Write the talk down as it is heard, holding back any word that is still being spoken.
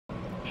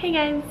Hey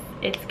guys,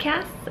 it's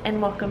Cass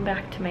and welcome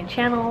back to my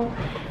channel.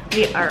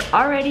 We are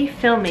already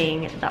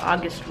filming the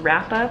August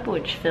wrap-up,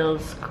 which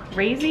feels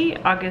crazy.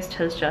 August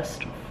has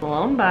just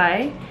flown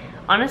by.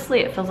 Honestly,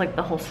 it feels like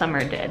the whole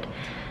summer did.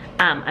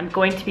 I'm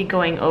going to be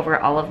going over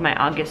all of my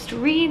August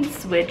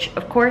reads, which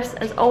of course,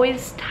 as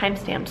always,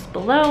 timestamps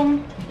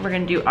below. We're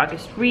gonna do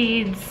August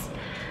reads,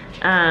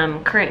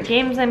 current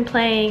games I'm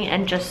playing,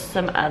 and just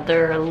some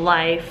other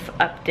life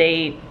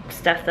update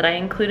stuff that I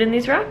include in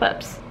these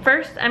wrap-ups.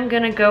 First, I'm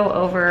gonna go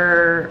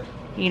over,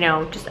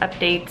 just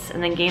updates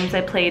and then games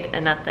I played,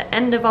 and at the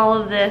end of all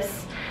of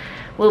this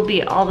will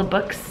be all the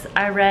books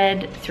I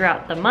read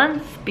throughout the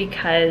month,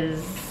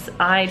 because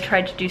I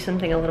tried to do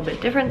something a little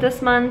bit different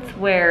this month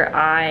where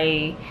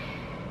I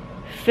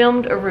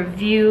filmed a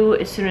review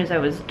as soon as I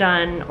was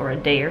done, or a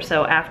day or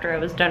so after I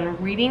was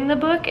done reading the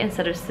book,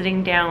 instead of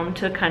sitting down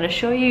to kind of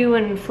show you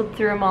and flip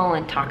through them all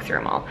and talk through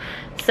them all.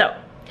 So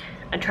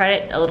I tried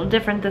it a little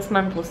different this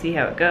month. We'll see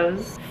how it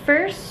goes.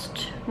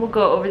 First, we'll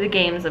go over the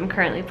games I'm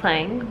currently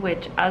playing,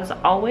 which as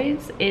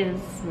always is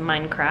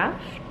Minecraft.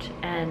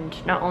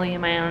 And not only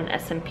am I on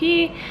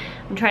SMP,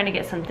 I'm trying to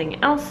get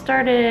something else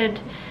started.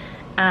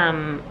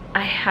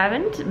 I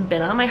haven't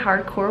been on my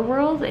hardcore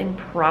world in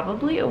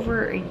probably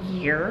over a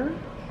year,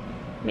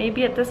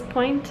 maybe at this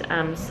point.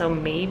 So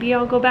maybe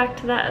I'll go back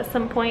to that at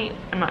some point.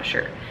 I'm not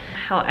sure.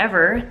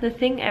 However, the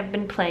thing I've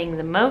been playing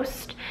the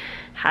most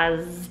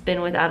has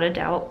been without a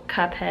doubt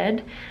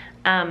Cuphead,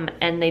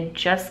 and they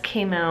just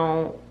came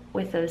out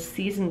with a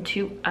season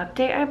 2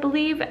 update, I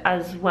believe,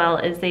 as well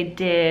as they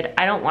did,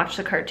 I don't watch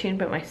the cartoon,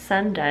 but my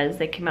son does.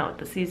 They came out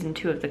with the season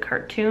 2 of the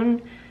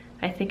cartoon.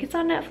 I think it's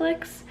on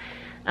Netflix.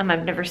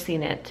 I've never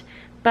seen it,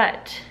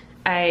 but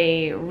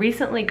I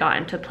recently got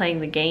into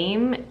playing the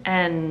game,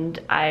 and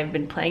I've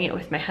been playing it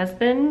with my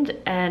husband,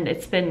 and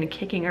it's been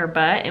kicking our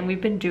butt, and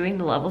we've been doing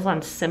the levels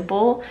on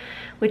simple,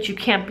 which you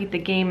can't beat the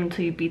game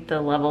until you beat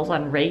the levels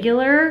on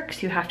regular,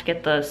 because you have to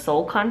get the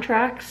soul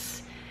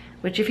contracts,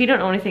 which if you don't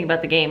know anything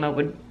about the game, I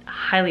would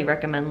highly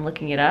recommend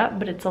looking it up.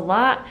 But it's a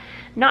lot,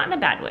 not in a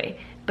bad way,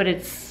 but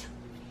it's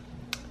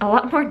a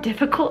lot more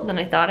difficult than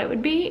I thought it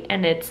would be,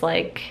 and it's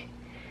like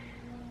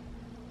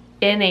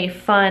in a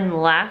fun,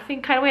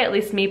 laughing kind of way. At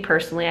least me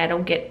personally, I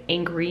don't get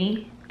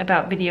angry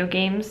about video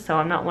games, so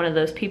I'm not one of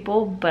those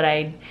people, but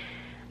I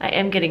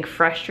am getting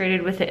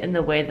frustrated with it in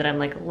the way that I'm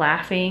like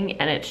laughing,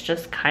 and it's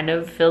just kind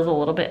of feels a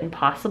little bit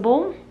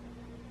impossible.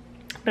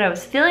 But I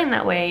was feeling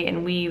that way,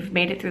 and we've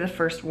made it through the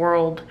first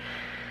world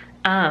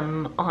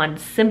on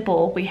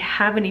simple. We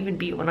haven't even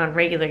beat one on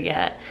regular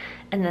yet.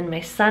 And then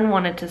my son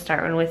wanted to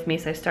start one with me,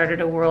 so I started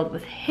a world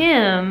with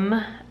him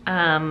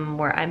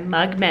where I'm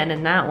Mugman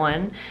in that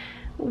one.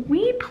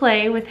 We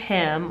play with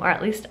him, or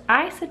at least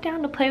I sit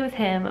down to play with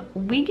him.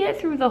 We get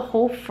through the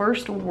whole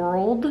first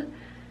world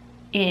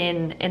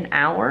in an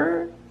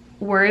hour.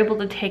 We're able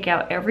to take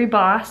out every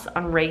boss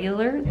on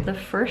regular the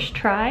first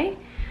try.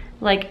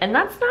 And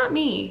that's not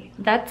me,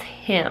 that's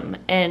him.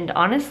 And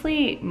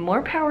honestly,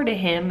 more power to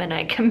him, and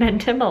I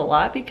commend him a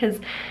lot, because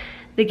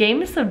the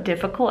game is so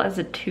difficult as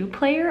a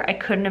 2-player. I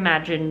couldn't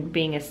imagine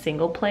being a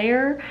single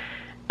player.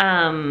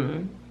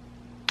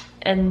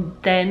 And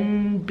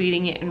then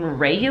beating it in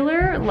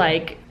regular,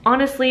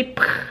 honestly,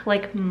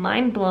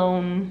 mind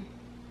blown,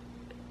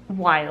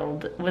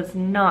 wild. Was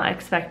not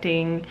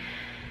expecting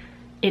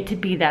it to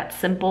be that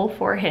simple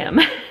for him,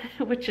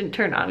 which in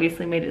turn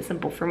obviously made it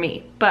simple for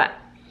me. But,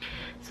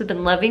 so I've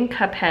been loving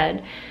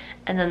Cuphead.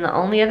 And then the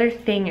only other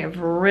thing I've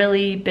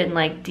really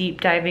been deep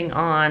diving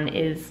on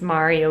is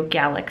Mario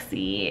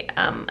Galaxy.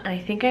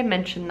 I think I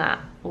mentioned that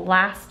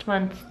last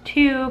month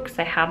too, because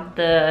I have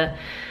the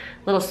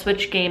little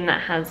Switch game that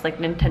has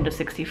Nintendo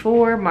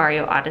 64,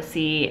 Mario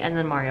Odyssey, and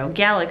then Mario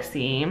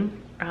Galaxy.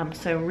 So I'm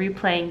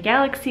replaying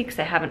Galaxy because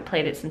I haven't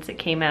played it since it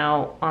came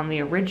out on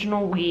the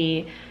original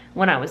Wii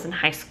when I was in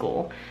high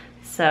school.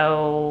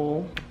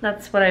 So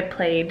that's what I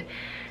played.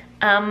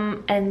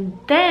 And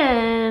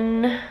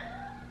then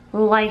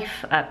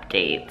life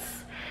updates.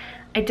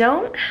 I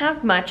don't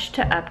have much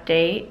to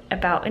update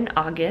about in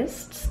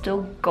August.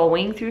 Still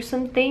going through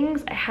some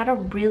things. I had a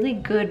really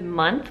good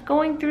month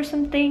going through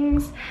some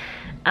things.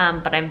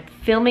 But I'm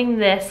filming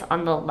this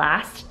on the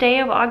last day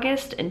of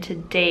August, and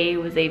today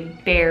was a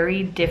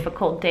very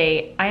difficult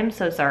day. I am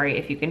so sorry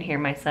if you can hear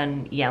my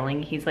son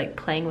yelling. He's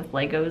playing with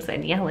Legos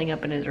and yelling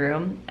up in his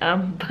room.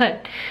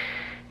 But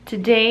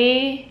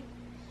today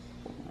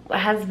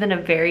has been a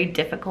very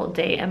difficult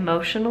day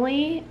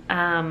emotionally.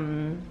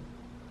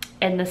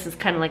 And this is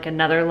kind of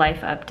another life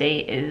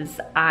update. Is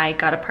I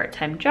got a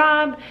part-time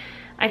job.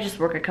 I just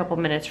work a couple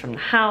minutes from the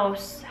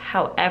house.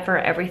 However,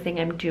 everything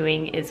I'm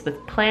doing is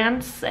with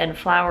plants and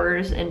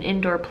flowers and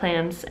indoor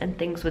plants and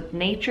things with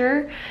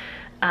nature.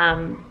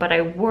 But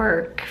I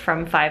work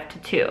from 5 to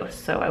 2,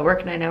 so I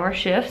work 9-hour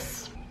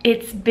shifts.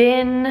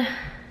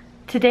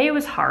 Today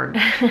was hard.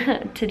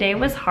 Today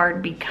was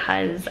hard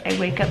because I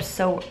wake up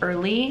so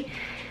early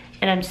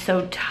and I'm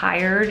so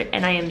tired,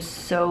 and I am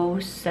so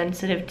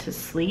sensitive to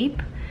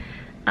sleep.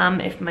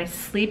 If my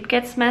sleep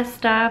gets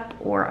messed up,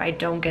 or I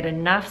don't get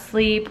enough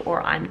sleep,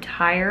 or I'm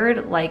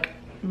tired,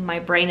 My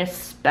brain,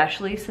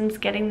 especially since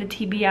getting the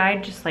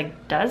TBI, just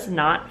like does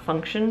not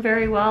function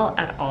very well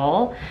at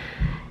all.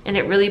 And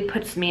it really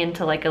puts me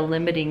into like a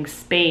limiting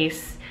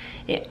space.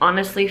 It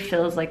honestly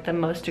feels like the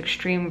most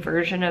extreme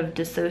version of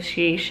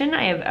dissociation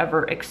I have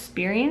ever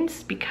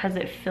experienced, because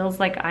it feels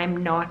like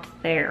I'm not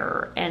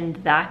there, and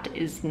that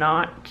is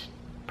not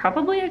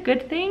probably a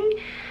good thing.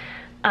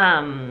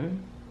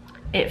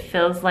 It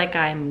feels like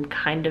I'm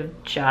kind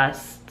of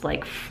just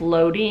like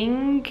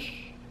floating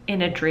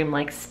in a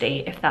dreamlike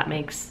state, if that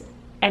makes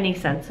any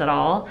sense at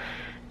all.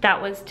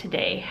 That was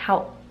today.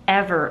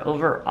 However,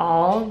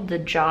 overall, the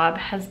job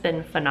has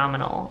been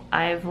phenomenal.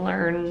 I've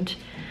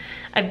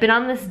been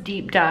on this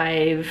deep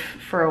dive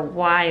for a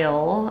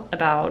while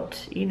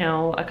about, you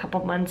know, a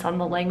couple months on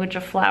the language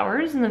of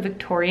flowers and the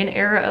Victorian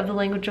era of the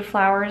language of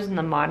flowers and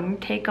the modern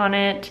take on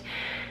it.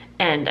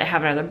 And I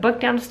have another book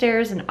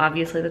downstairs, and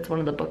obviously that's one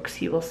of the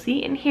books you will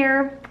see in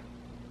here,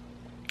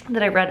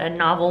 that I read a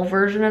novel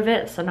version of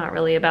it, so not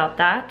really about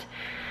that.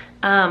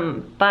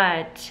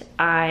 But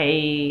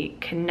I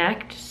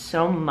connect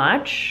so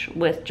much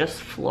with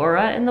just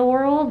flora in the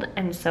world,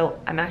 and so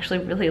I'm actually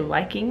really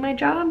liking my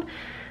job.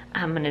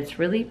 And it's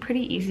really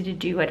pretty easy to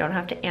do. I don't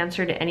have to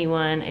answer to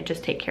anyone. I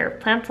just take care of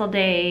plants all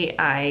day.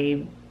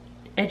 I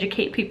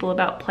educate people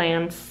about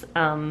plants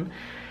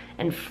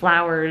and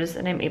flowers,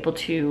 and I'm able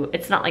to,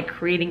 it's not like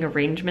creating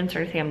arrangements or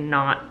anything. I'm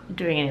not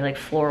doing any like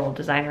floral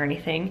design or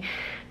anything,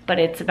 but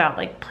it's about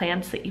like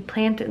plants that you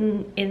plant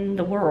in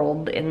the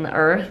world, in the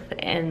earth,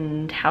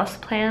 and house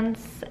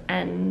plants,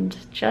 and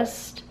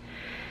just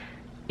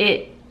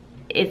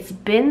it's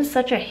been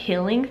such a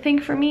healing thing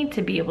for me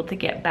to be able to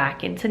get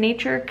back into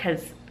nature,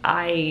 because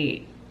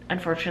I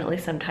unfortunately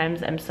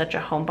sometimes am such a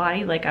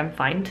homebody. Like, I'm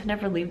fine to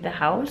never leave the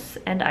house,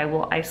 and I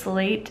will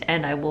isolate,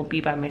 and I will be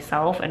by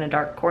myself in a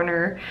dark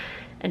corner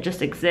and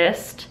just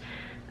exist.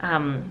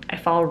 I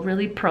fall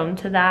really prone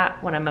to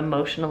that when I'm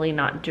emotionally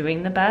not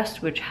doing the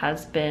best, which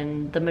has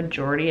been the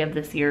majority of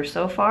this year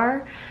so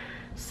far.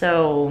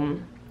 So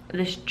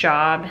this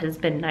job has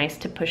been nice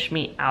to push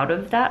me out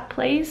of that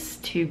place,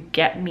 to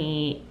get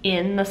me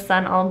in the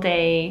sun all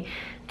day,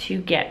 to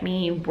get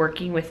me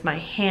working with my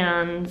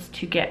hands,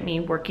 to get me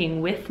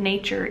working with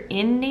nature,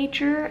 in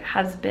nature,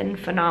 has been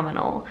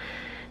phenomenal.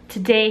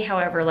 Today,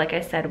 however, like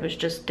I said, was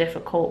just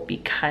difficult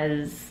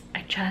because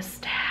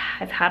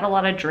I've had a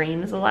lot of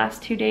dreams the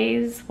last 2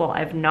 days. Well,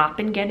 I've not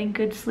been getting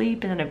good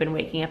sleep, and then I've been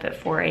waking up at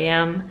 4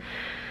 a.m.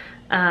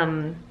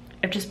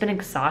 I've just been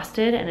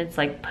exhausted, and it's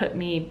like put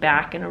me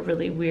back in a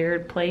really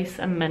weird place,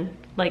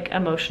 like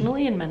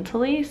emotionally and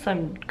mentally. So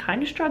I'm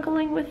kind of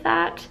struggling with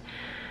that.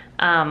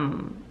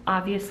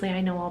 Obviously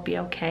I know I'll be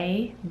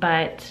okay,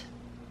 but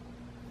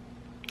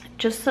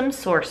just some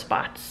sore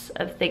spots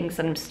of things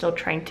that I'm still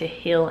trying to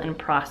heal and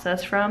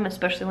process from,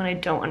 especially when I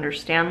don't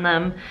understand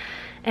them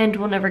and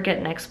will never get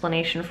an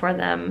explanation for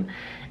them.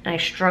 And I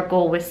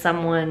struggle with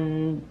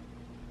someone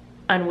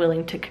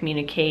unwilling to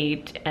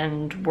communicate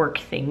and work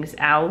things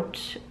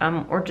out,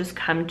 or just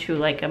come to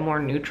like a more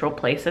neutral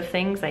place of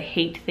things. I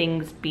hate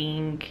things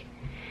being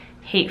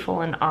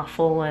hateful and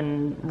awful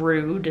and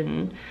rude,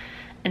 and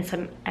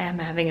so I am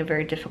having a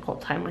very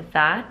difficult time with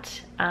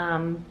that.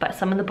 But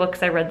some of the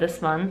books I read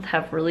this month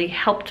have really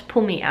helped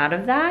pull me out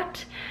of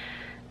that.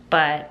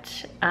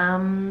 But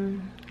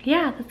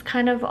yeah, that's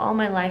kind of all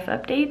my life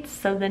updates.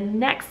 So the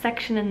next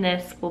section in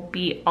this will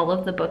be all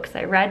of the books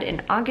I read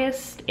in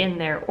August in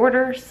their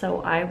order.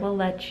 So I will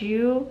let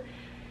you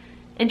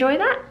enjoy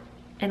that,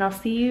 and I'll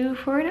see you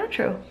for an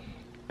outro.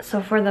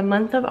 So for the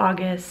month of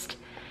August,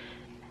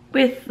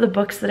 with the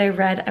books that I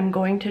read, I'm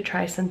going to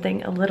try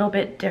something a little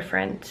bit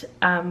different.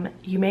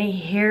 You may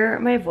hear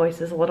my voice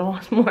is a little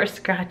more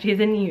scratchy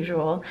than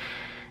usual.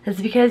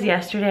 It's because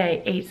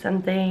yesterday I ate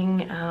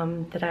something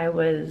that I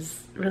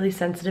was really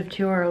sensitive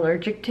to or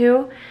allergic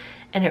to,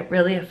 and it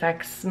really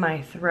affects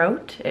my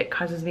throat. It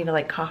causes me to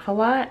like cough a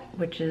lot,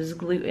 which is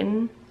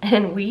gluten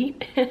and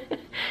wheat.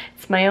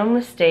 It's my own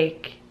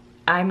mistake.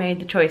 I made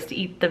the choice to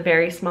eat the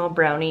very small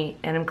brownie,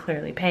 and I'm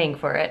clearly paying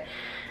for it.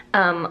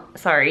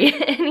 Sorry.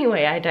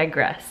 Anyway, I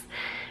digress.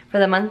 For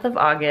the month of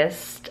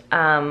August,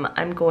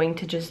 I'm going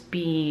to just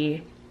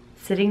be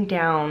sitting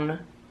down,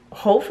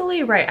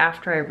 hopefully right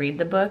after I read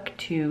the book,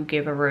 to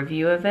give a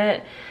review of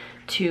it,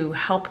 to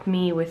help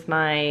me with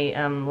my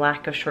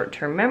lack of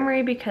short-term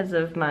memory because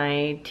of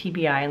my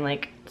TBI and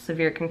like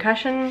severe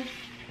concussion.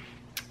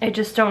 I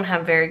just don't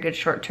have very good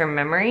short-term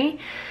memory.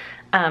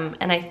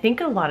 And I think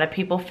a lot of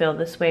people feel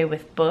this way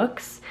with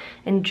books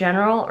in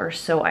general, or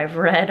so I've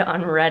read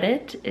on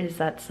Reddit, is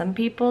that some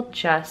people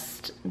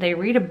just, they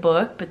read a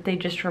book, but they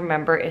just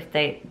remember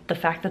the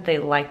fact that they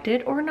liked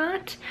it or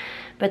not,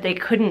 but they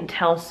couldn't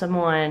tell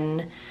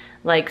someone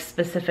like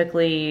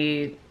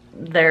specifically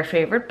their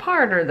favorite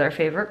part or their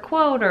favorite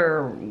quote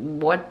or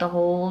what the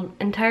whole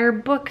entire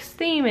book's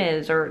theme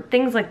is, or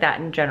things like that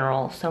in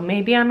general. So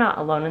maybe I'm not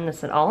alone in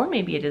this at all, and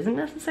maybe it isn't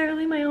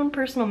necessarily my own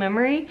personal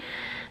memory,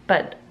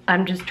 but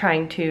I'm just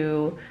trying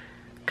to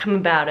come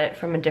about it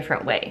from a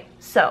different way.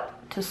 So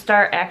to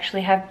start, I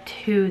actually have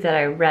two that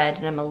I read,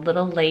 and I'm a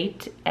little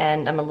late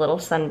and I'm a little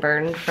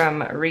sunburned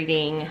from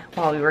reading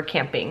while we were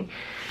camping.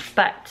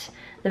 But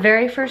the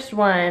very first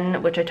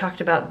one, which I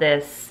talked about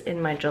this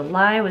in my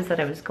July, was that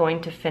I was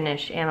going to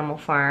finish Animal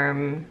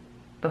Farm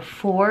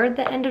before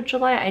the end of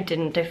July. I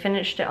didn't. I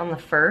finished it on the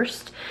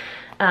 1st.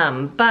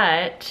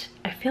 But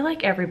I feel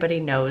like everybody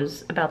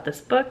knows about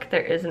this book.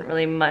 There isn't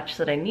really much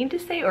that I need to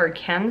say or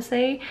can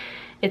say.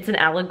 It's an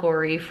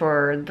allegory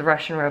for the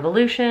Russian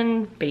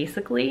Revolution,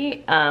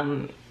 basically.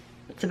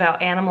 It's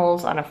about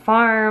animals on a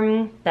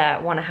farm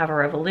that want to have a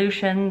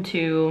revolution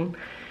to,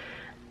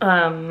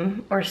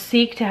 or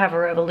seek to have a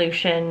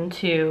revolution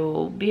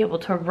to be able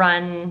to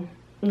run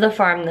the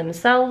farm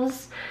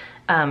themselves,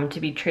 to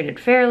be treated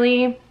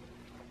fairly.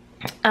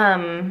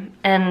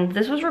 And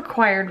this was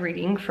required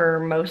reading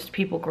for most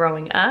people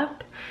growing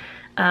up.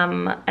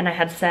 And I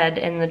had said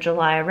in the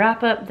July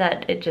wrap-up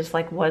that it just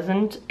like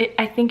wasn't,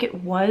 I think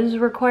it was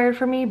required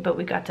for me, but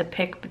we got to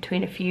pick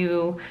between a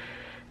few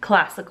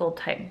classical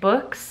type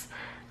books.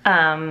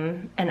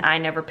 And I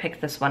never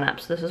picked this one up.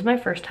 So this was my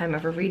first time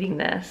ever reading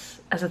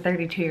this as a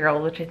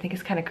 32-year-old, which I think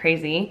is kind of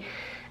crazy.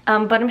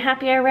 But I'm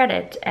happy I read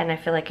it, and I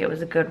feel like it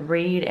was a good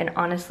read, and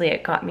honestly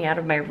it got me out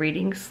of my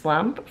reading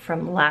slump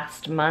from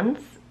last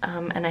month.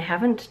 And I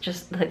haven't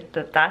just, like,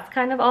 that's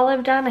kind of all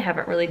I've done. I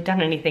haven't really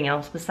done anything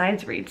else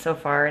besides read so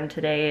far, and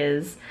today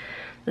is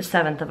the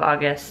 7th of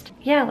August.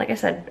 Yeah, like I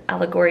said,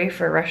 allegory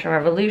for Russian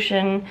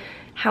Revolution.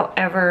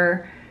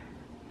 However,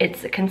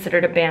 it's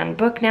considered a banned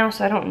book now,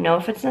 so I don't know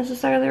if it's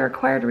necessarily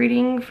required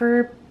reading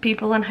for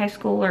people in high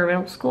school or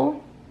middle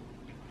school.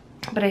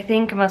 But I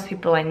think most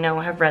people I know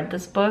have read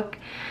this book.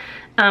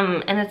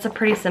 And it's a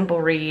pretty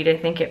simple read. I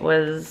think it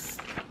was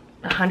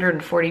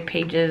 140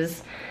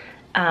 pages.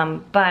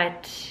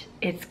 But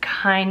it's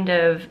kind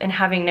of, and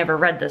having never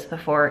read this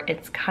before,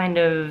 it's kind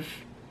of,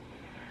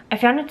 I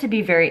found it to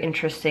be very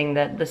interesting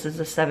that this is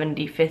a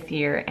 75th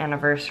year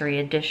anniversary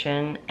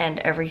edition, and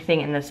everything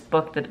in this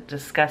book that it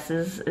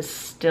discusses is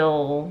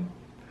still,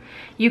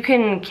 you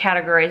can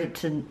categorize it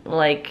to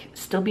like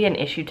still be an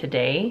issue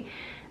today.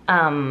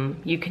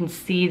 You can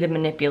see the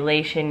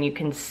manipulation, you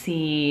can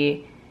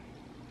see,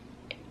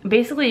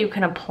 basically you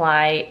can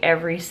apply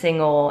every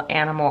single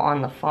animal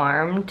on the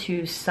farm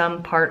to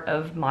some part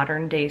of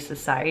modern day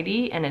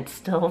society, and it's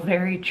still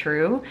very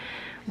true,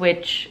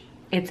 which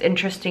it's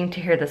interesting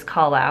to hear this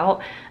call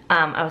out.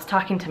 I was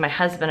talking to my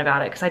husband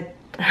about it because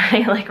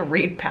I like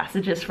read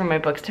passages from my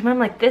books to him. I'm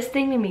like, this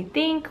thing made me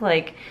think,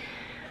 like,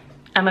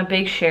 I'm a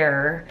big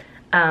sharer.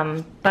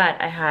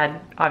 But I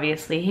had,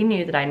 obviously he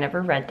knew that I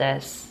never read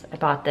this. I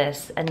bought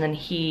this, and then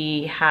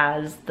he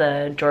has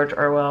the George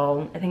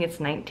Orwell, I think it's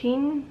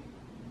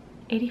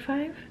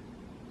 1985?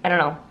 I don't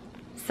know.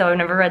 So I've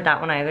never read that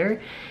one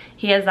either.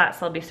 He has that,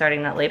 so I'll be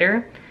starting that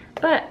later.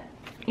 But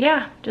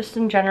yeah, just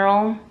in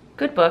general,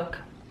 good book.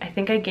 I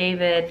think I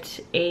gave it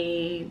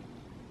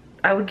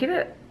I would give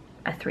it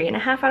a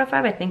 3.5 out of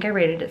 5. I think I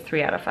rated it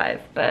 3 out of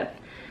 5, but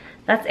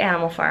that's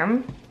Animal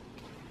Farm.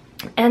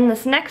 And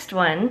this next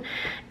one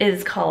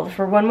is called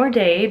For One More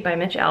Day by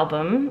Mitch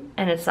Albom,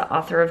 and it's the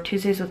author of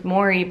Tuesdays with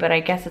Morrie, but I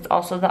guess it's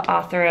also the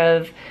author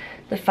of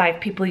The 5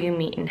 People You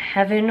Meet in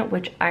Heaven,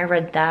 which I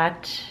read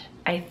that,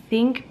 I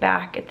think,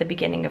 back at the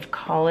beginning of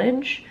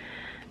college.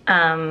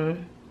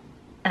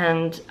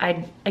 And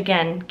I,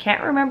 again,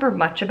 can't remember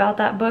much about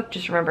that book,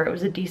 just remember it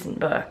was a decent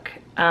book.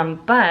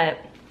 But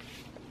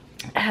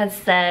it has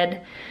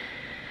said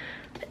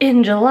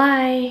in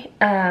July,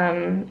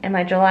 in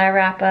my July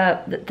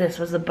wrap-up, that this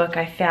was a book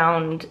I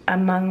found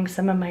among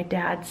some of my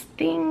dad's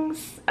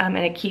things in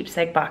a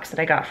keepsake box that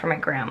I got from my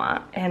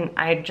grandma. And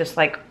I just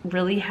like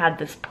really had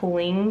this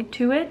pulling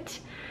to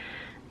it.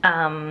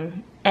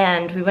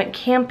 And we went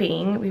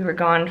camping. We were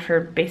gone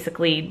for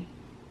basically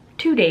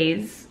 2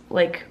 days.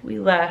 Like, we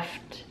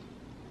left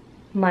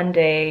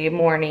Monday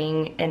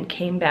morning and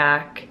came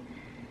back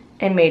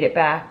and made it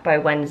back by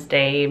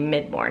Wednesday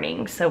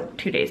mid-morning, so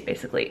 2 days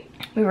basically.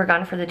 We were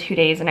gone for the 2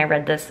 days and I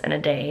read this in a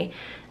day.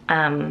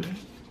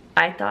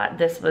 I thought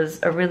this was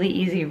a really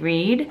easy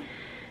read.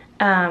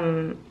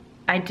 I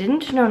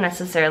didn't know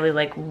necessarily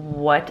like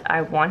what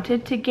I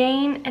wanted to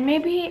gain, and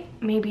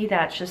maybe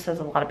that just says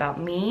a lot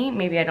about me.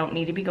 Maybe I don't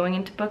need to be going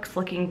into books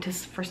looking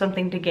for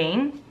something to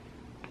gain,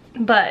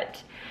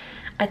 but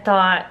I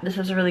thought this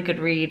was a really good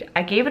read.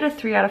 I gave it a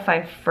 3 out of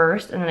 5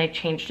 first, and then I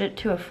changed it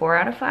to a 4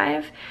 out of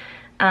 5.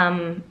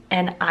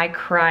 And I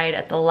cried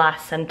at the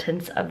last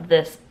sentence of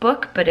this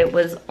book, but it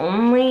was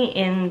only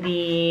in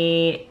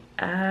the,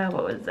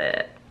 what was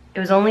it?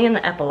 It was only in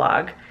the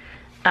epilogue.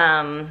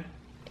 And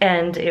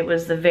it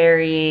was the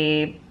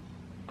very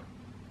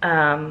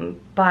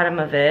bottom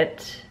of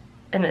it.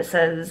 And it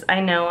says, I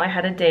know I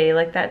had a day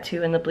like that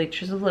too in the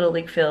bleachers of Little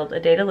League field,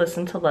 a day to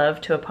listen, to love,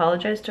 to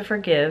apologize, to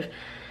forgive,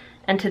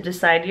 and to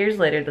decide years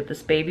later that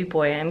this baby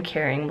boy I am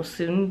carrying will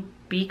soon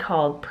be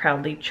called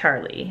proudly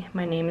Charlie.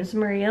 My name is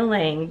Maria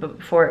Lang, but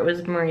before it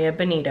was Maria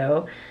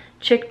Benito.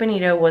 Chick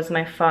Benito was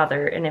my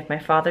father, and if my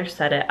father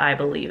said it, I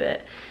believe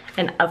it.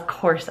 And of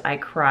course I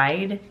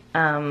cried.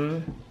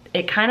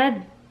 It kind of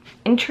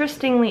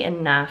interestingly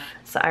enough,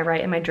 so I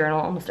write in my journal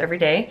almost every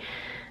day.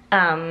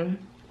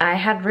 I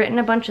had written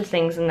a bunch of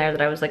things in there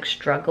that I was like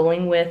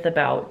struggling with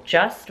about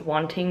just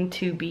wanting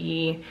to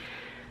be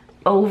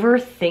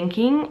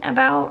overthinking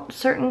about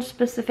certain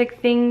specific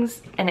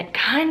things, and it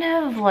kind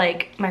of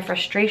like my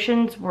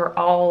frustrations were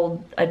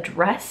all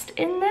addressed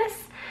in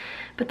this.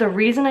 But the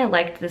reason I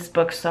liked this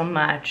book so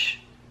much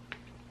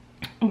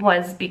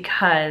was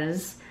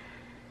because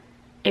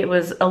it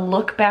was a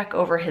look back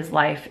over his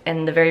life,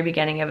 and the very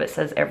beginning of it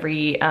says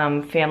every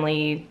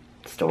family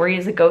story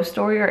is a ghost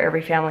story, or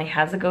every family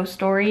has a ghost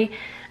story.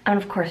 And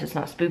of course it's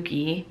not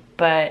spooky,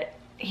 but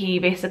he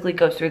basically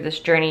goes through this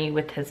journey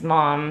with his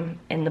mom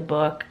in the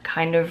book,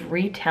 kind of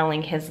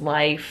retelling his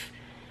life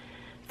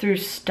through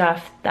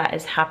stuff that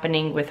is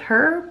happening with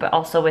her, but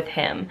also with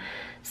him.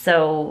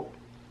 So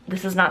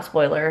this is not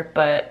spoiler,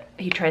 but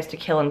he tries to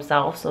kill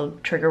himself, so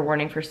trigger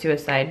warning for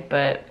suicide,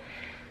 but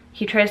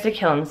he tries to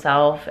kill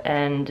himself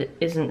and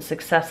isn't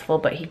successful,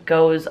 but he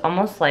goes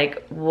almost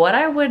like what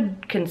I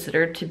would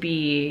consider to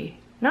be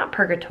not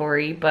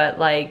purgatory, but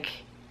like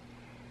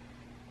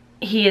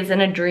he is in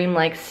a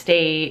dreamlike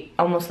state,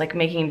 almost like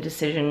making a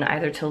decision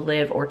either to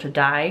live or to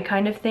die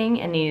kind of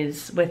thing, and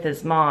he's with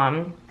his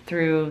mom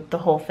through the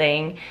whole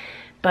thing.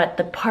 But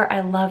the part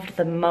I loved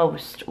the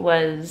most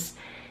was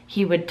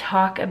he would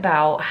talk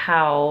about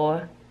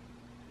how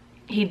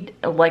he'd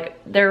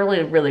like, they're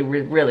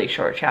really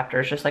short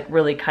chapters, just like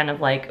really kind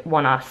of like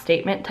one-off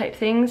statement type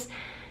things,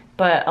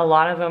 but a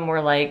lot of them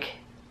were like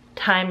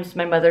times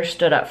my mother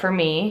stood up for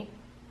me,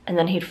 and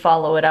then he'd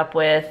follow it up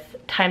with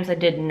times I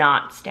did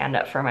not stand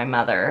up for my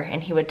mother.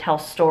 And he would tell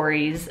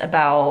stories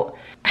about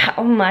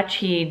how much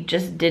he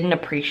just didn't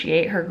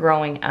appreciate her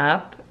growing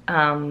up.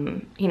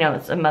 You know,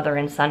 it's a mother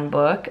and son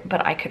book,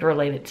 but I could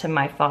relate it to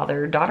my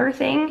father-daughter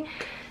thing.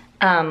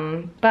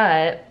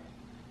 But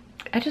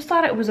I just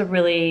thought it was a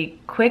really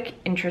quick,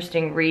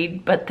 interesting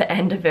read, but the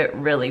end of it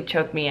really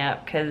choked me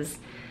up because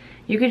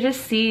you could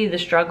just see the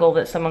struggle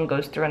that someone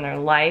goes through in their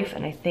life,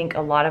 and I think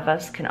a lot of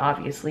us can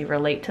obviously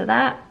relate to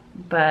that,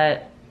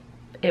 but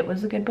it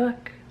was a good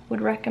book.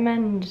 Would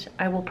recommend.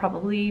 I will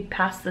probably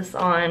pass this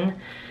on,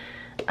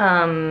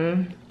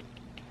 what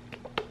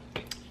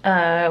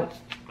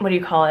do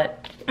you call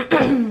it?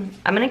 I'm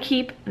gonna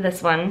keep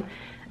this one.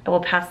 I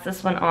will pass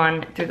this one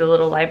on through the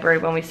little library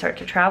when we start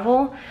to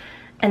travel.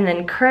 And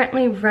then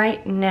currently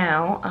right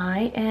now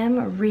I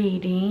am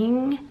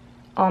reading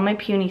All My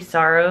Puny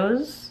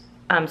Sorrows.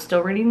 I'm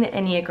still reading the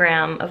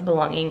Enneagram of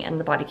Belonging and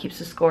The Body Keeps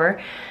the Score,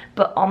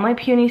 but All My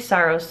Puny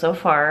Sorrows so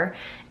far,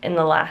 in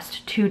the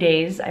last 2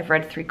 days, I've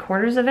read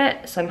 3/4 of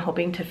it, so I'm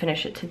hoping to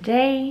finish it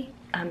today.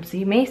 So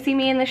you may see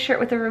me in this shirt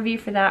with a review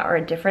for that, or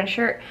a different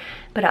shirt,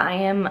 but I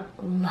am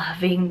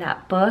loving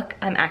that book.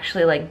 I'm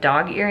actually like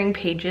dog-earing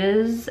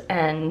pages,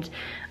 and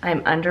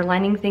I'm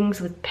underlining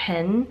things with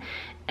pen,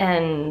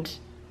 and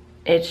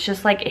it's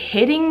just like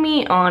hitting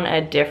me on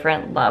a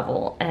different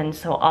level. And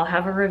so I'll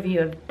have a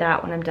review of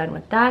that when I'm done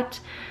with that.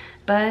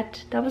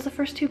 But that was the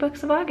first 2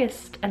 books of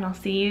August, and I'll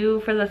see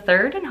you for the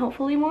 3rd and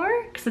hopefully more,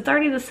 because it's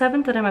already the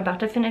 7th and I'm about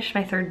to finish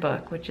my 3rd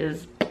book, which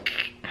is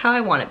how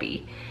I want to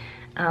be.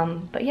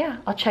 But yeah,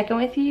 I'll check in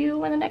with you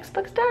when the next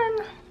book's done.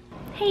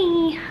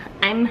 Hey,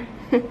 I'm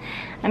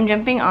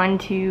jumping on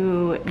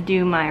to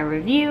do my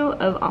review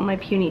of All My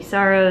Puny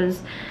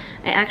Sorrows.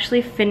 I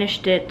actually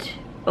finished it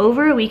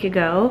over a week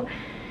ago,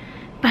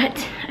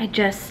 but I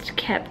just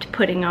kept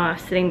putting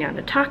off sitting down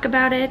to talk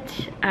about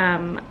it.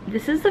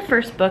 This is the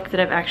first book that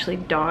I've actually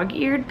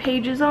dog-eared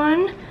pages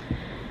on.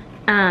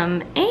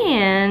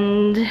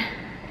 And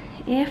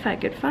if I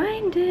could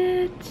find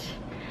it,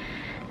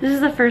 this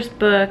is the first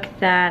book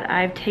that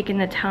I've taken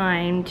the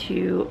time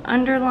to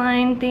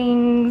underline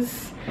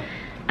things,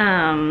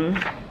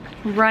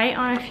 write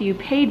on a few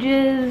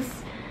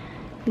pages,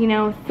 you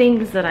know,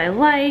 things that I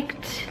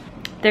liked.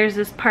 There's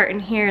this part in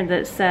here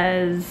that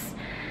says,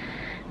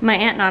 my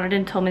aunt nodded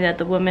and told me that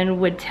the woman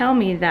would tell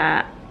me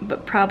that,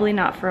 but probably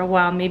not for a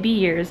while, maybe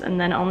years,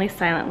 and then only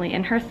silently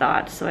in her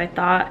thoughts. So I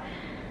thought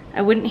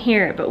I wouldn't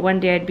hear it, but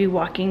one day I'd be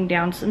walking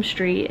down some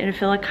street and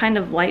feel a kind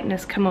of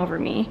lightness come over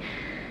me.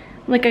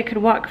 Like I could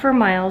walk for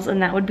miles,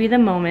 and that would be the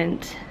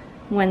moment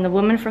when the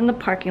woman from the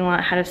parking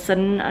lot had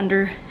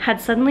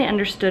suddenly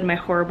understood my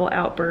horrible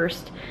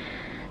outburst,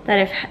 that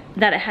it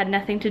had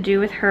nothing to do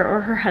with her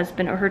or her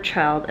husband or her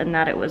child, and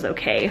that it was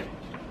okay.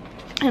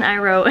 And I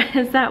wrote,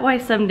 is that why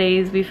some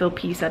days we feel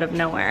peace out of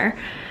nowhere?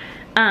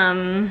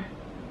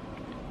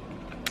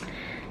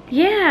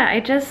 Yeah,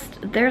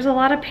 there's a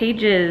lot of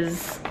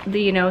pages that,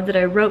 you know, that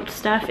I wrote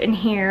stuff in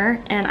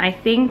here, and I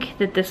think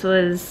that this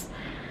was,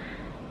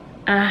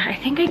 I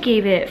think I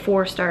gave it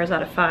 4 stars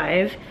out of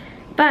 5,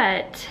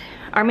 but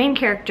our main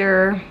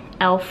character,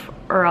 Elf,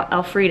 or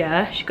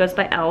Elfrida, she goes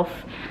by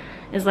Elf,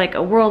 is like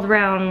a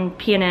world-renowned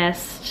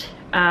pianist,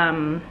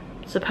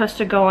 supposed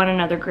to go on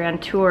another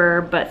grand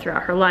tour, but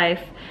throughout her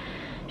life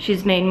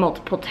she's made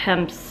multiple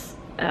attempts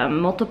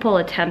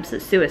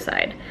at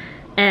suicide,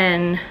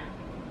 and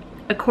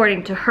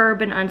according to her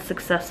been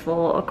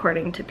unsuccessful,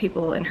 according to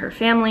people in her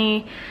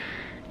family.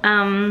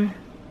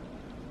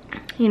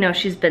 you know,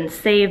 she's been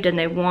saved and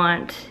they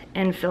want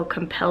and feel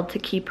compelled to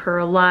keep her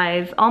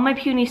alive. All My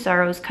Puny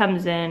Sorrows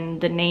comes in,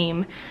 the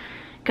name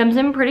comes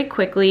in pretty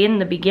quickly in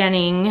the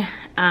beginning,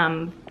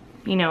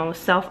 you know,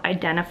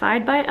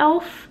 self-identified by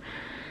Elf.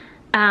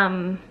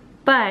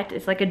 But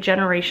it's like a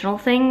generational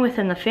thing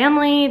within the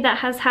family that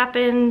has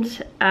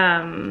happened.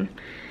 And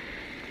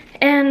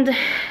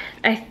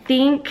I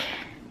think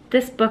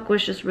this book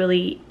was just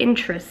really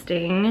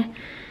interesting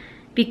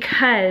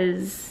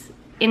because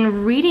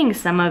in reading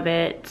some of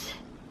it,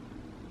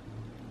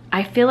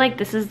 I feel like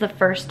this is the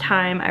first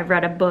time I've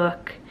read a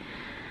book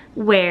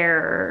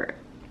where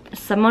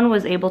someone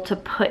was able to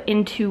put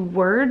into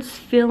words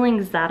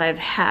feelings that I've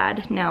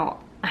had. Now,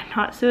 I'm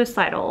not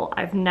suicidal.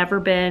 I've never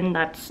been.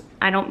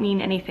 I don't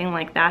mean anything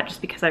like that just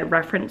because I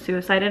reference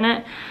suicide in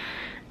it.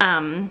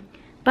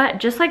 But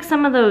just like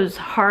some of those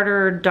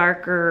harder,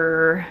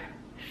 darker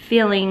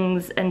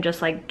feelings and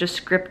just like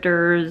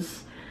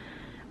descriptors,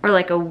 or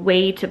like a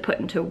way to put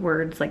into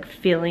words like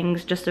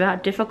feelings just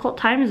about difficult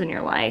times in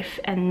your life.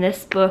 And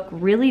this book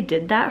really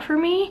did that for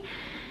me.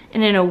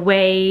 And in a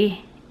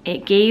way,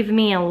 it gave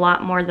me a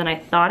lot more than I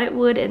thought it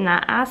would in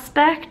that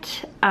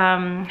aspect.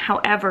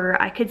 However,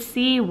 I could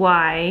see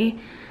why,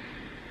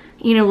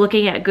 you know,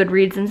 looking at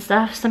Goodreads and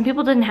stuff, some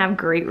people didn't have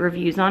great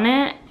reviews on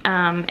it.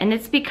 And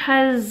it's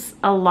because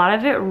a lot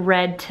of it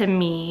read to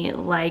me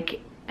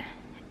like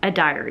a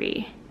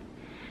diary.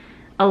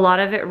 A lot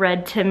of it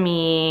read to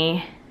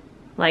me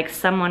like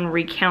someone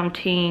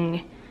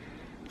recounting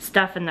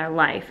stuff in their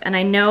life. And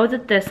I know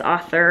that this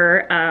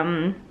author,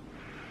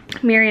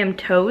 Miriam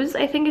Toews,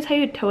 I think is how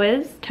you,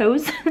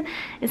 Toews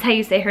is how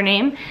you say her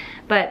name.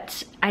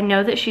 But I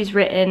know that she's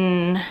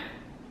written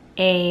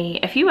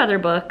a few other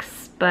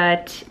books,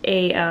 but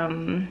a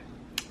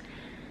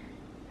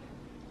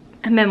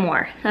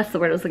memoir, that's the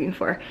word I was looking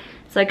for.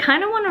 So I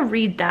kind of want to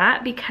read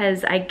that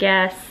because I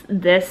guess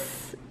this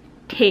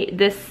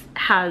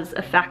has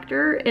a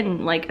factor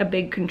in, like a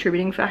big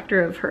contributing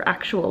factor of her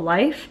actual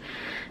life.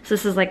 So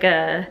this is like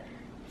a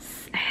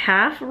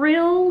half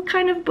real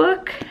kind of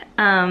book.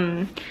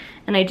 And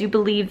I do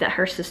believe that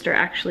her sister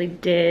actually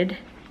did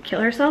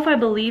kill herself. I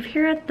believe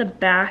here at the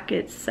back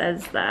it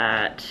says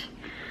that.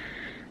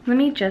 Let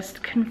me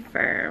just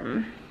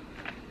confirm.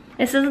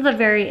 It says at the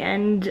very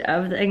end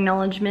of the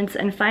acknowledgements,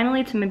 and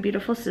finally to my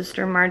beautiful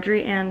sister,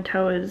 Marjorie Ann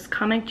Toews,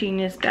 comic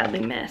genius badly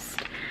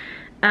missed.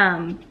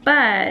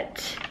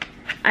 But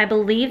I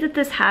believe that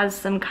this has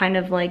some kind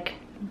of like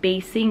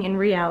basing in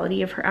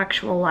reality of her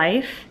actual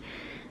life,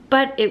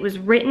 but it was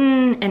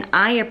written and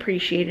I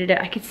appreciated it.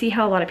 I could see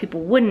how a lot of people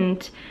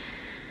wouldn't,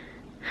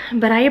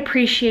 but I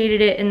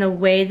appreciated it in the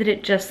way that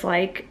it just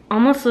like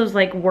almost was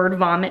like word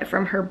vomit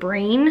from her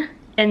brain.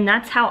 And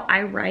that's how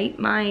I write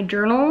my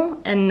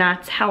journal, and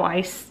that's how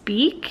I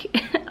speak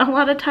a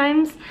lot of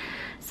times.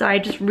 So I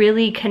just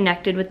really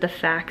connected with the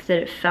fact that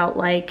it felt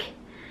like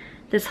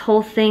this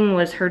whole thing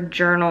was her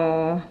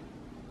journal,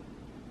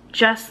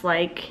 just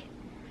like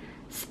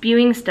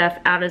spewing stuff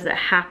out as it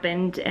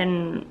happened,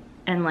 and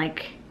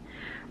like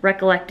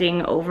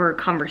recollecting over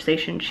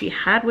conversations she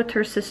had with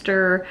her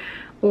sister.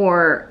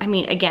 Or, I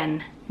mean,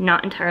 again,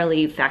 not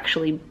entirely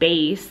factually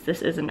based.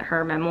 This isn't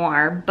her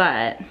memoir,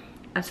 but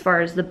as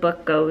far as the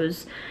book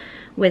goes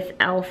with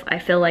Elf, I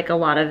feel like a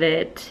lot of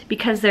it,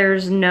 because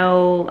there's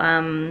no,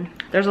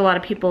 there's a lot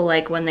of people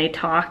like when they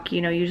talk,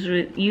 you know,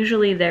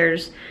 usually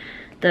there's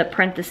the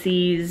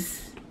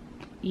parentheses,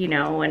 you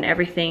know, and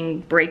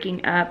everything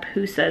breaking up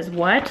who says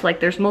what.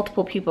 Like there's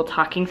multiple people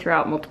talking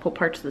throughout multiple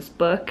parts of this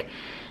book,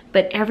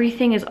 but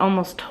everything is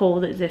almost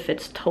told as if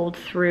it's told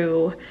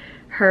through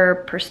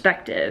her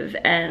perspective.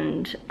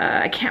 And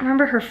I can't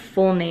remember her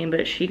full name,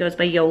 but she goes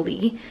by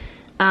Yoli.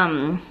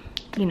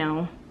 You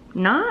know,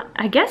 not,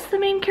 I guess, the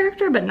main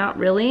character, but not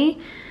really.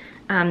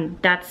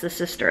 That's the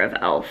sister of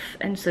Elf,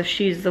 and so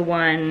she's the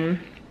one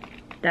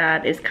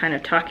that is kind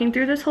of talking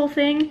through this whole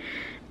thing.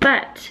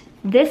 But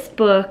this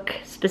book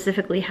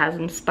specifically has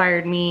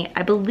inspired me.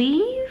 I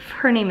believe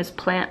her name is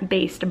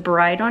Plant-Based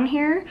Bride on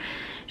here.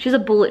 She's a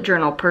bullet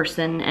journal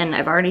person, and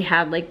I've already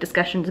had like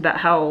discussions about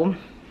how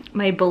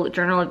my bullet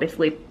journal would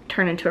basically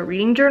turn into a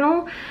reading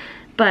journal.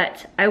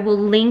 But I will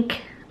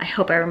link, I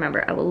hope I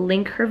remember, I will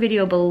link her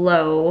video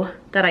below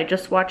that I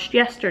just watched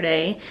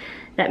yesterday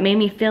that made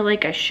me feel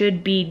like I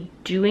should be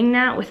doing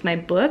that with my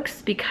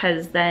books,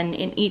 because then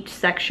in each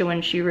section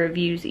when she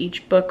reviews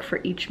each book for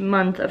each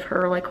month of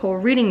her like whole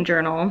reading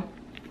journal,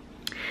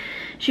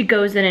 she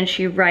goes in and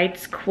she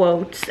writes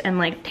quotes and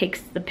like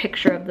takes the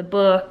picture of the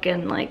book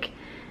and like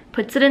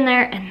puts it in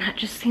there. And that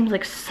just seems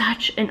like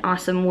such an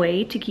awesome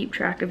way to keep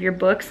track of your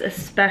books,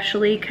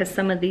 especially because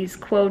some of these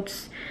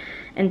quotes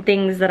and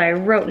things that I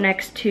wrote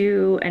next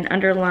to and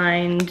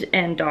underlined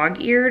and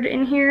dog-eared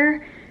in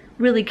here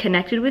really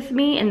connected with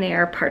me, and they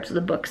are parts of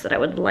the books that I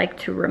would like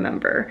to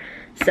remember.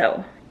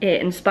 So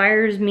it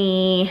inspires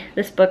me,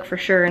 this book for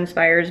sure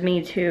inspires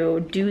me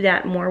to do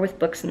that more with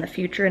books in the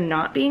future and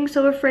not being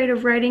so afraid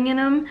of writing in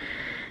them.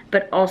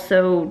 but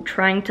also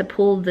trying to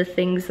pull the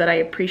things that I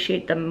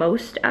appreciate the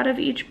most out of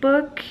each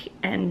book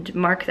and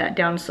mark that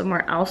down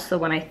somewhere else, so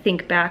when I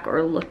think back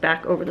or look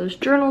back over those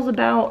journals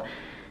about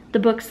the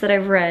books that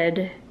I've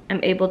read,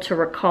 I'm able to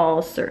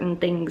recall certain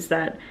things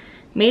that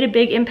made a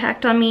big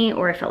impact on me,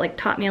 or I felt like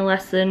taught me a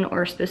lesson,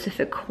 or a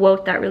specific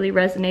quote that really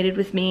resonated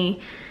with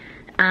me.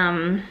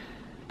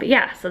 But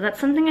yeah, so that's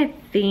something I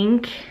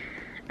think,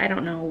 I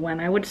don't know when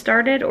I would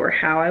start it or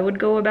how I would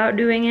go about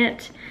doing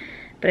it,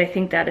 but I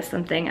think that is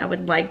something I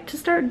would like to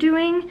start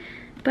doing.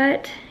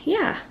 But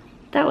yeah,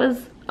 that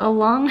was a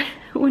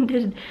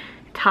long-winded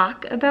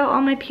talk about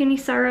all my puny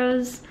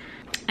sorrows.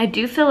 I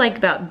do feel like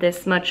about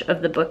this much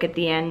of the book at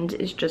the end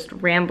is just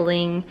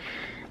rambling,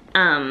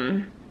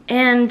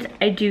 and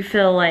I do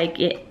feel like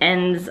it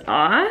ends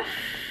off,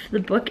 the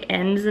book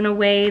ends in a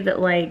way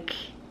that like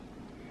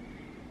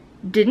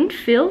didn't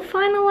feel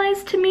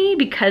finalized to me,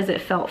 because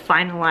it felt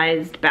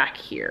finalized back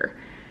here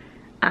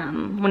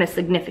when a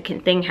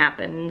significant thing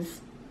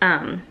happens.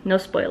 No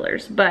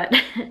spoilers, but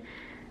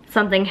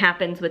something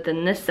happens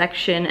within this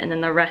section, and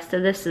then the rest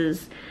of this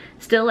is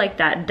still like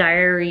that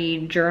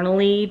diary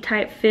journal-y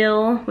type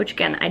feel, which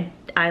again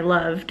I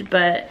loved,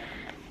 but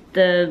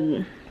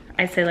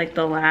I'd say like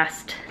the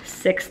last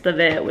sixth of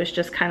it was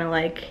just kind of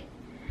like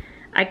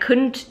I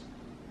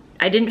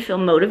didn't feel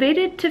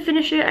motivated to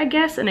finish it, I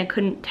guess, and I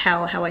couldn't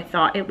tell how I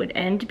thought it would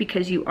end,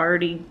 because you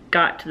already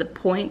got to the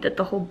point that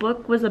the whole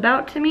book was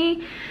about to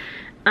me.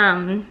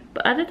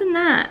 But other than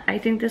that, I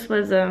think this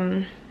was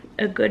a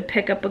good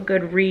pickup, a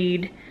good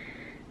read,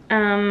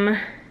 and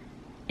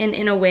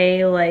in a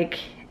way like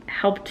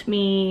helped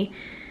me,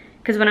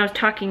 because when I was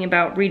talking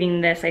about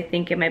reading this, I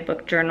think in my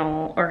book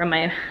journal or in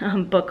my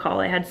book haul,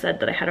 I had said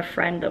that I had a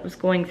friend that was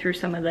going through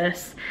some of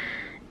this,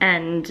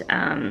 and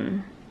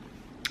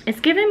it's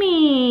given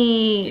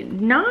me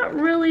not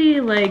really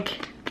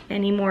like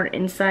any more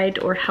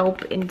insight or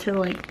help into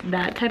like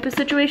that type of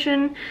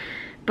situation,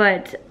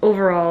 but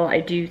overall I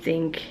do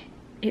think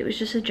it was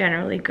just a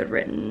generally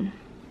good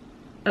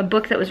a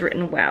book that was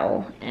written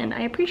well, and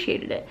I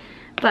appreciated it.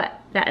 But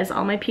that is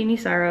all my puny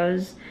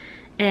sorrows,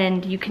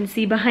 and you can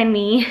see behind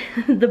me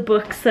the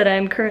books that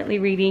I'm currently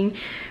reading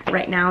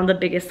right now. The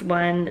biggest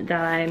one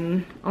that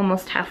I'm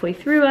almost halfway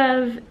through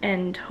of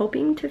and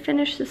hoping to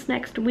finish this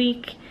next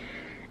week,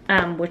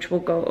 which we'll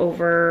go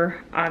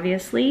over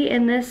obviously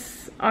in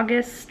this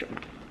August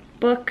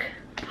book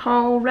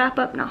haul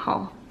wrap-up, not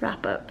haul,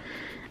 wrap-up.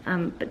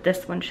 But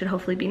this one should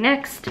hopefully be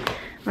next.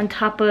 On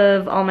top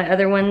of all my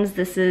other ones,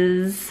 this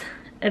is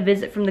A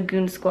Visit from the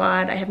Goon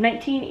Squad. I have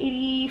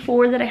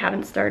 1984 that I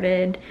haven't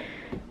started,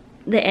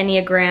 the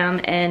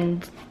Enneagram,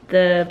 and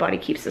The Body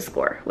Keeps the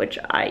Score, which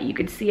you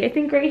could see I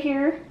think right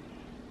here.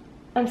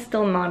 I'm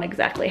still not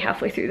exactly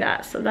halfway through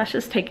that, so that's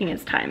just taking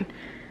its time.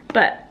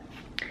 But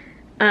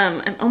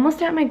I'm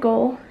almost at my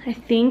goal. I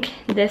think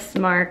this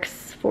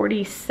marks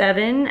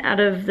 47 out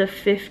of the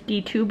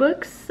 52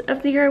 books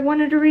of the year I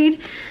wanted to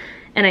read,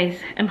 and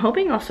I'm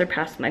hoping I'll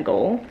surpass my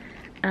goal.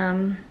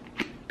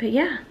 But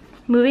yeah,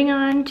 moving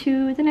on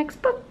to the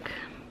next book.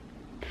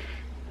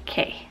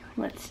 Okay,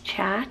 let's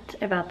chat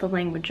about The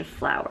Language of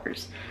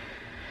Flowers.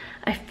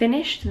 I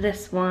finished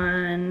this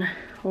one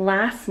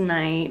last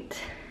night,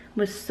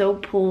 was so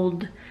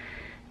pulled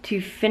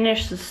to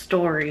finish the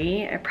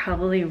story. I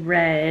probably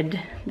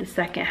read the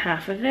second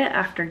half of it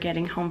after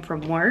getting home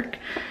from work.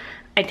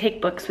 I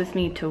take books with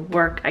me to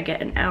work. I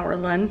get an hour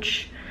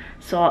lunch,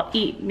 so I'll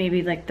eat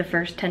maybe like the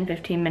first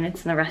 10-15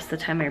 minutes and the rest of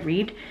the time I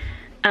read.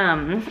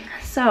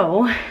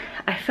 So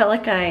I felt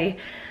like I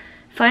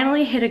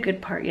finally hit a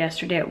good part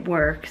yesterday at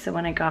work, so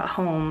when I got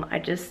home I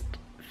just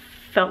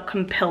felt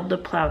compelled to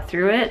plow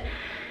through it.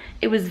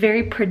 It was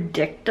very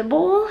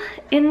predictable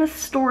in the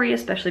story,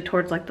 especially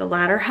towards like the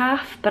latter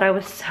half, but I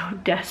was so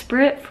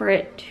desperate for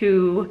it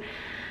to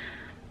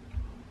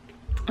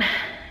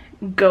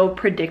go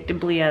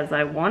predictably as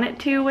I want it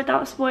to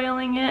without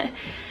spoiling it.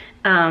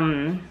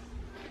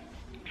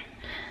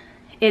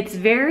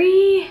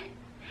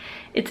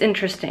 It's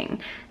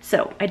interesting.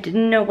 So I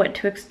didn't know what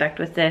to expect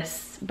with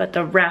this, but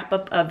the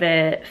wrap-up of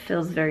it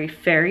feels very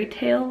fairy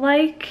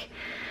tale-like,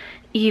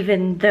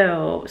 even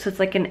though, so it's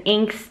like an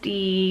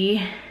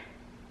angsty,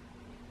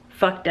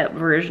 fucked up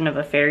version of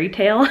a fairy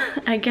tale,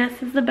 I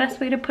guess is the best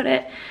way to put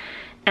it.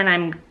 And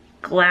I'm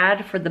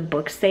glad for the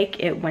book's sake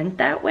it went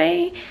that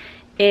way.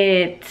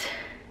 It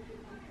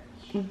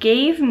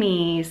gave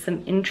me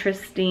some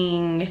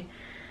interesting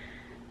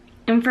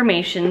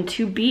information.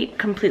 To be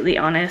completely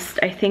honest,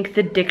 I think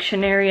the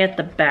dictionary at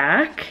the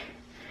back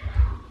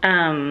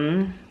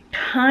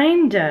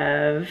kind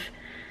of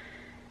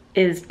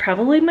is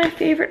probably my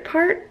favorite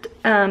part,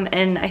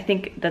 and I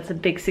think that's a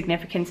big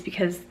significance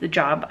because the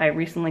job I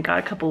recently got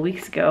a couple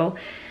weeks ago,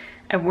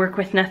 I work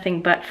with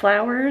nothing but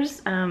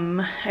flowers.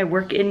 I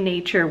work in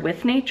nature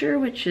with nature,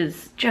 which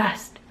is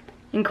just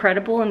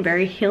incredible and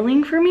very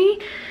healing for me.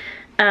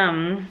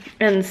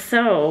 And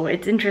so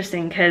it's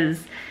interesting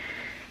because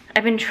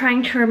I've been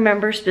trying to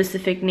remember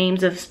specific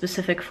names of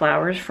specific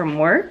flowers from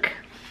work,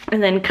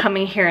 and then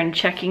coming here and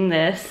checking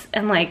this,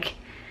 and like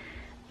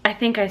I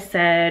think I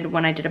said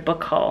when I did a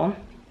book haul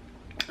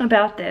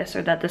about this,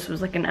 or that this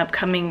was like an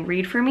upcoming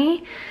read for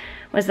me,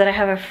 was that I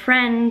have a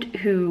friend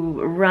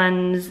who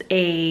runs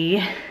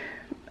a,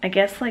 I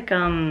guess like,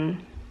 what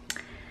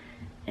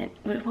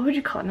would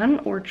you call it? Not an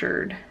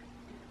orchard,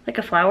 like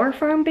a flower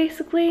farm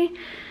basically,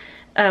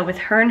 with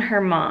her and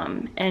her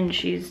mom. And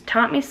she's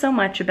taught me so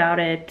much about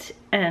it.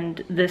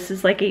 And this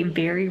is like a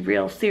very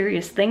real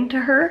serious thing to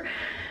her.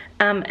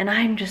 And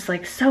I'm just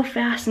like so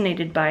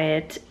fascinated by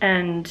it.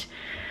 And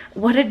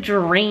what a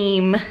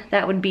dream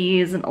that would be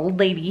as an old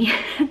lady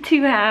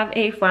to have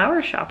a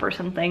flower shop or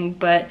something,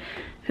 but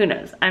who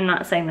knows? I'm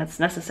not saying that's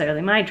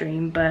necessarily my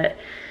dream, but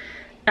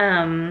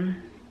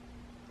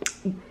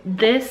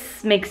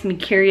this makes me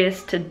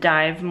curious to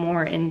dive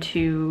more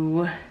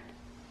into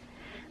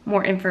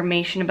more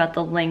information about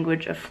the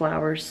language of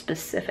flowers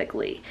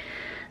specifically.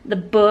 The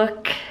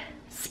book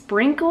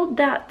sprinkled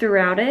that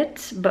throughout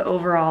it, but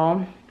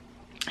overall,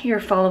 you're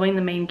following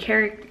the main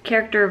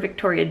character,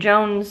 Victoria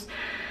Jones,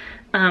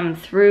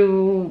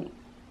 through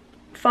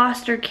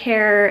foster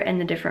care and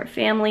the different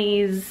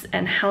families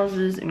and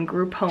houses and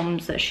group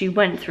homes that she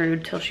went through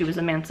till she was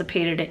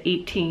emancipated at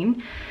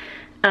 18.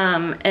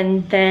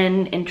 And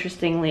then,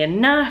 interestingly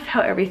enough,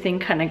 how everything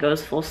kind of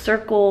goes full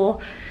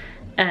circle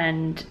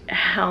and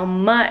how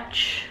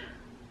much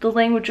the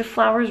language of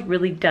flowers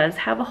really does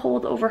have a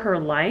hold over her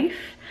life.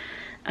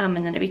 And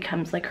then it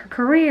becomes like her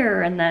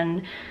career, and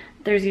then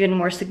there's even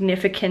more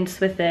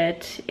significance with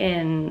it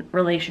in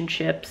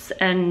relationships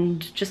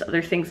and just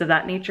other things of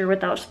that nature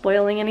without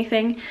spoiling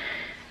anything.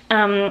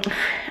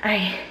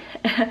 I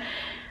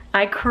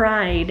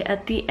cried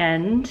at the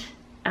end,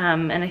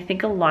 and I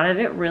think a lot of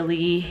it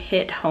really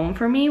hit home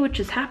for me, which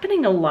is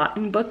happening a lot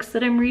in books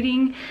that I'm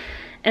reading,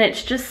 and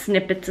it's just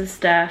snippets of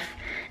stuff.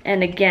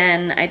 And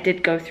again, I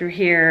did go through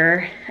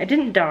here. I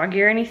didn't dog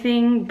ear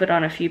anything, but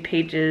on a few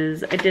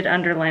pages, I did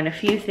underline a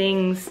few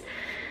things.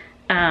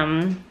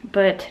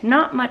 But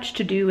not much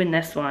to do in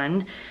this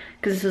one,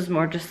 because this was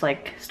more just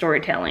like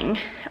storytelling.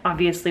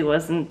 Obviously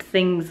wasn't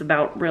things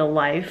about real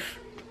life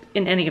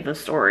in any of the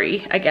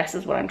story, I guess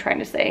is what I'm trying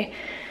to say.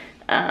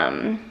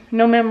 No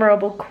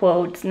memorable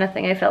quotes,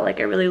 nothing I felt like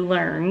I really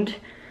learned.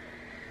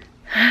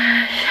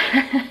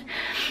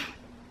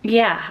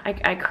 Yeah,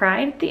 I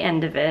cried at the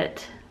end of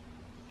it.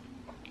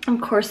 Of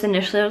course,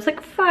 initially I was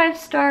like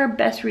 5-star,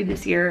 best read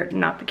this year,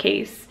 not the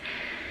case.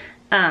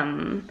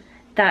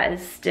 That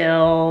is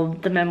still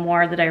the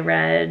memoir that I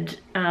read.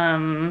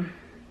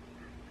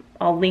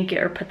 I'll link it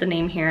or put the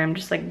name here. I'm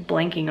just like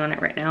blanking on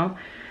it right now.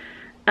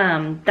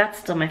 That's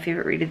still my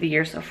favorite read of the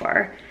year so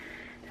far.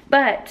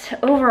 But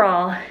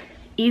overall,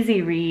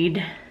 easy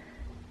read.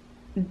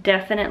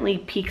 Definitely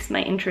piques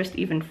my interest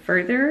even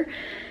further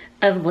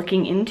of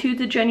looking into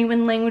the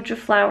genuine language of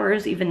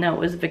flowers, even though it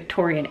was a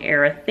Victorian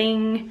era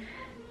thing.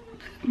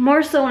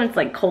 More so when it's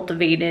like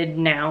cultivated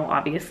now,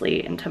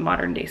 obviously, into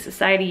modern day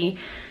society.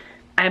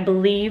 I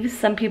believe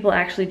some people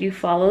actually do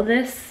follow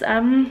this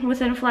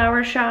within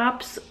flower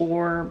shops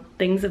or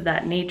things of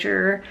that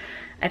nature.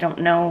 I don't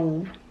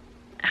know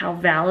how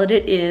valid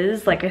it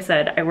is. Like I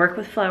said, I work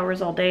with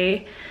flowers all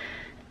day,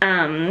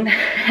 and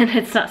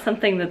it's not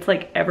something that's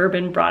like ever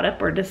been brought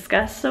up or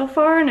discussed so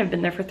far, and I've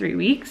been there for 3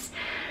 weeks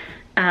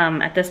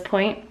at this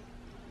point.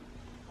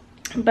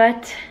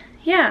 But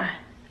yeah,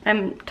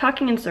 I'm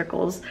talking in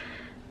circles.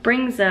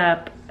 Brings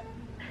up,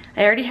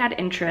 I already had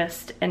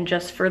interest and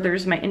just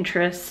furthers my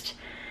interest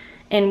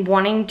in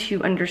wanting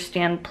to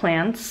understand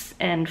plants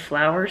and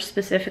flowers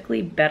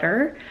specifically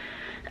better.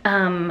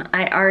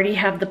 I already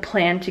have the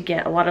plan to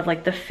get a lot of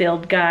like the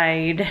field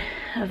guide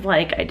of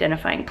like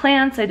identifying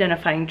plants,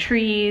 identifying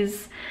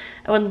trees.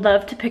 I would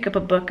love to pick up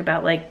a book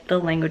about like the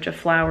language of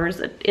flowers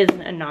that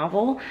isn't a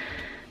novel,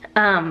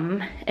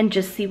 and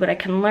just see what I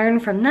can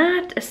learn from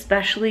that,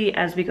 especially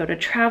as we go to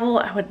travel.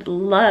 I would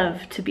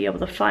love to be able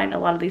to find a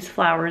lot of these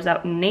flowers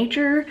out in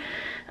nature,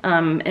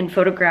 and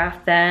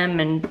photograph them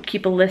and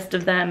keep a list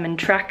of them and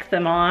track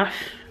them off.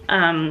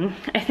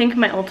 I think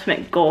my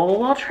ultimate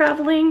goal while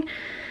traveling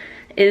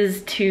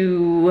is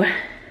to,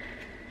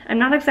 I'm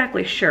not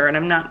exactly sure, and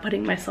I'm not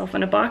putting myself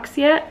in a box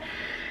yet,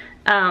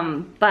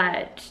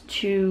 but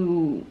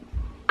to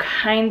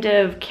kind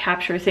of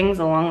capture things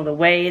along the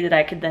way that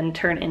I could then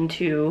turn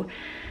into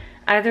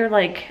either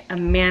like a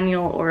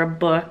manual or a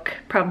book,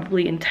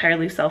 probably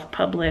entirely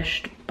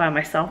self-published by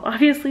myself,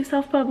 obviously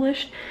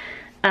self-published,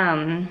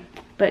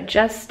 but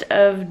just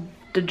of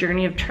the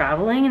journey of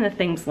traveling and the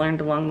things learned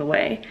along the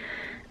way,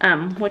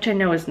 which I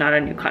know is not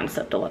a new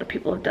concept. A lot of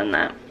people have done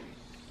that.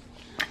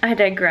 I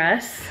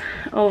digress.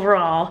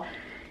 Overall,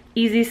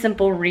 easy,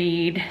 simple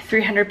read,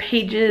 300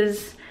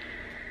 pages.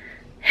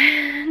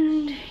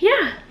 And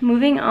yeah,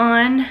 moving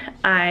on,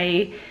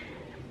 I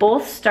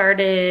both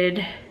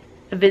started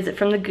A Visit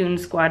from the Goon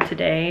Squad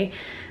today,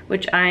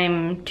 which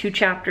I'm 2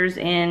 chapters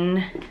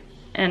in,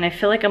 and I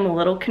feel like I'm a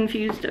little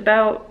confused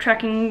about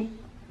tracking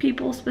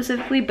people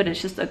specifically, but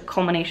it's just a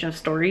culmination of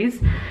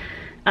stories,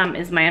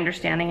 is my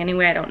understanding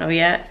anyway. I don't know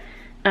yet.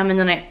 And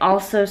then I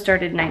also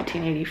started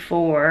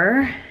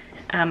 1984,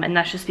 and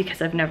that's just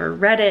because I've never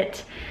read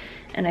it.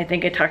 And I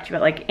think I talked to you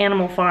about like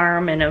Animal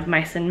Farm and Of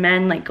Mice and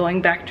Men, like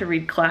going back to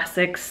read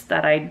classics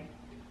that I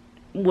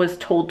was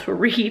told to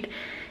read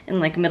in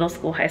like middle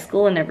school, high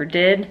school, and never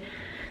did.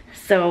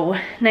 So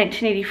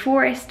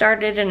 1984 I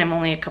started, and I'm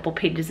only a couple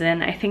pages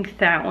in. I think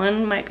that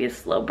one might be a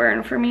slow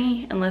burn for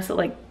me unless it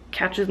like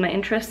catches my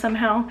interest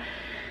somehow.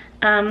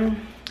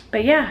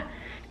 But yeah,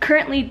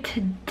 currently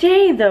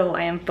today though,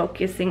 I am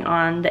focusing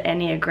on the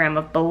Enneagram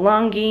of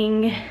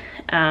Belonging.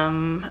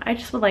 I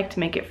just would like to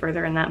make it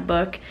further in that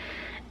book.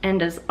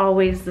 And as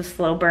always, the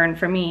slow burn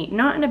for me,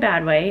 not in a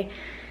bad way,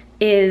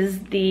 is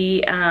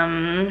the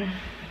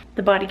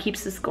Body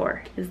Keeps the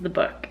Score is the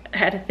book. I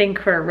had to think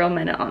for a real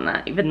minute on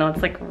that, even though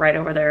it's like right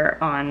over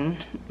there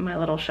on my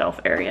little shelf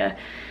area.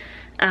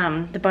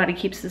 The Body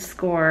Keeps the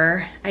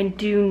Score. I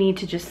do need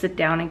to just sit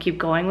down and keep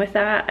going with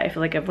that. I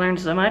feel like I've learned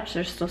so much.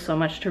 There's still so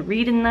much to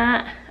read in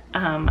that.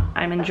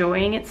 I'm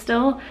enjoying it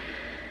still.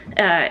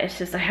 It's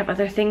just I have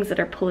other things that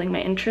are pulling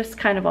my interest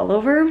kind of all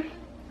over.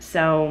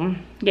 So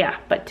yeah,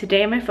 but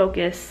today my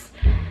focus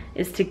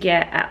is to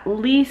get at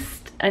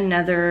least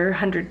another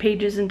 100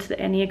 pages into the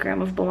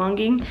Enneagram of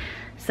Belonging.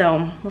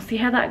 So we'll see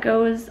how that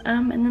goes,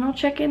 and then I'll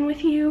check in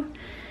with you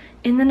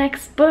in the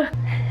next book.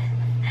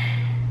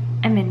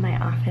 I'm in my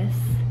office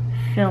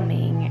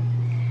filming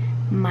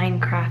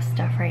Minecraft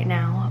stuff right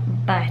now,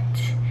 but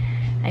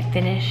I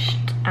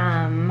finished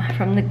a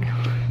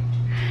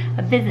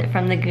visit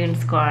from the Goon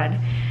Squad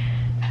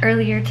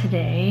earlier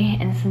today,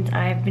 and since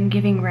I've been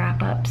giving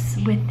wrap-ups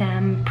with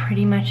them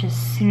pretty much as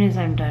soon as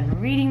I'm done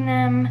reading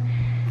them,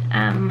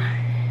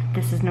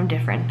 this is no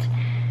different.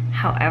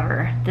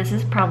 However, this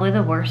is probably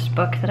the worst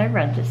book that I've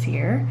read this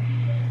year.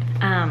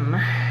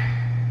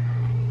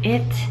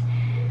 It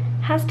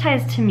has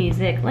ties to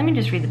music. Let me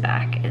just read the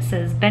back. It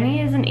says, Benny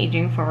is an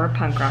aging former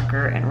punk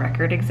rocker and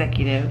record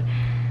executive.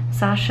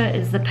 Sasha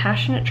is the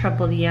passionate,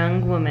 troubled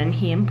young woman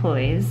he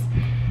employs.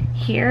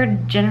 Here,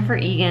 Jennifer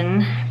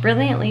Egan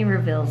brilliantly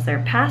reveals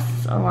their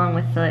pasts along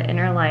with the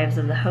inner lives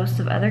of the host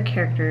of other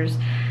characters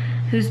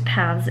whose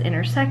paths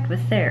intersect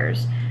with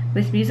theirs.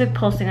 With music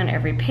pulsing on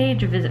every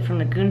page, A Visit from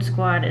the Goon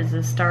Squad is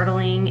a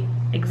startling,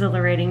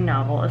 exhilarating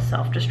novel of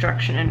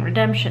self-destruction and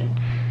redemption.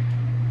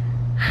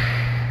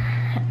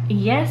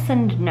 Yes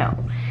and no.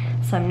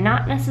 So I'm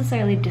not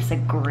necessarily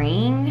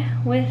disagreeing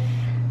with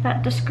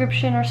that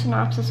description or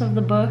synopsis of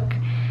the book.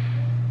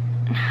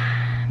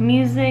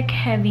 Music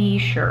heavy,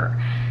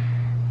 sure.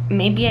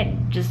 Maybe it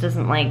just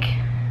doesn't like,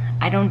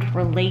 I don't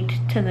relate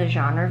to the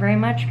genre very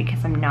much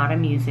because I'm not a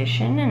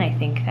musician, and I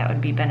think that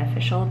would be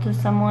beneficial to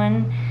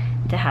someone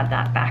to have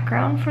that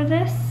background for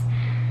this.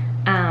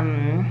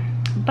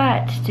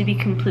 But to be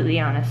completely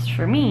honest,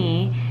 for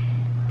me,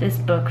 this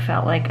book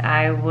felt like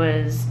I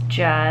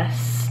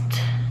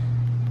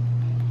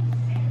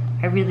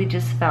really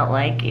just felt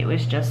like it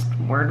was just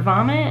word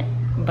vomit,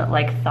 but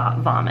like thought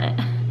vomit,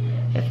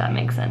 if that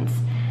makes sense.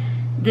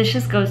 This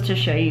just goes to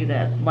show you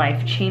that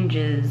life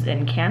changes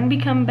and can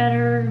become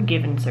better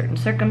given certain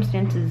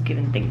circumstances,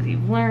 given things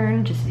you've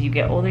learned. Just as you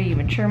get older, you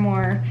mature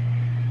more.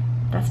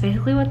 That's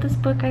basically what this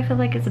book I feel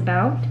like is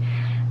about.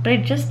 But I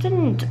just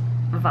didn't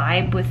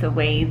vibe with the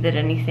way that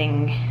I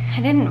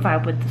didn't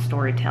vibe with the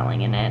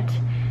storytelling in it.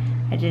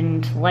 I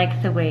didn't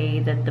like the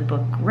way that the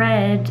book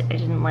read. I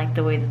didn't like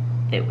the way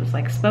that it was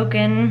like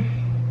spoken.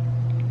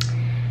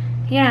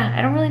 Yeah,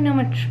 I don't really know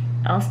much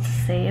else to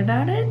say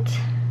about it.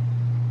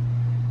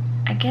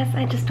 I guess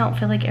I just don't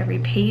feel like every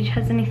page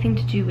has anything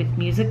to do with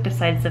music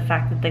besides the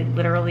fact that they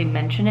literally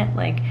mention it.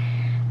 Like,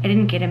 I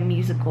didn't get a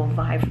musical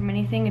vibe from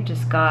anything. It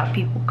just got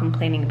people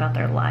complaining about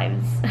their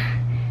lives,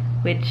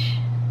 which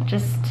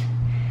just,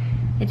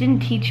 it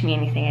didn't teach me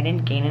anything. I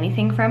didn't gain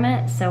anything from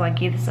it. So I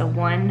gave this a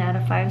 1 out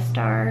of 5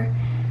 star.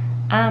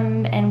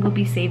 And we'll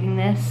be saving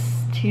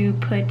this to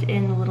put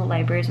in the little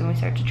libraries when we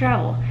start to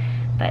travel.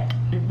 But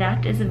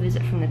that is A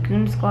Visit from the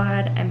Goon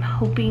Squad. I'm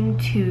hoping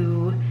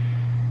to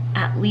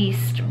at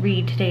least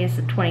read, today is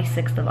the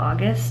 26th of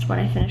August when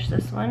I finish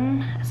this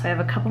one. So I have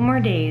a couple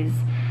more days,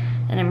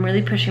 and I'm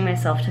really pushing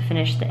myself to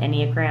finish the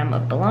Enneagram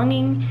of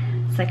Belonging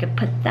so I could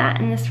put that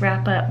in this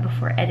wrap up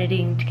before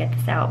editing to get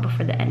this out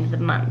before the end of the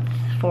month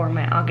for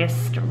my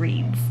August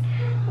reads.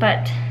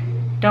 But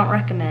don't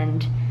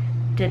recommend,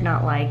 did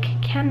not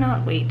like,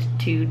 cannot wait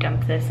to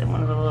dump this in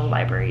one of the little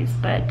libraries.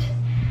 But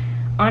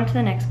on to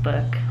the next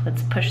book.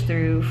 Let's push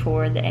through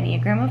for the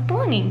Enneagram of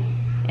Belonging,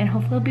 and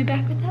hopefully I'll be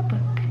back with that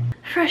book.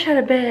 Fresh out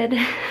of bed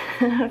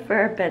for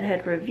our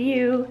bedhead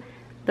review.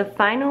 The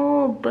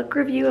final book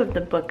review of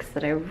the books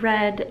that I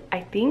read, I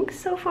think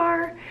so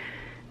far,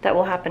 that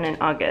will happen in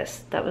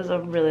August. That was a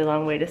really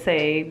long way to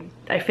say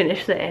I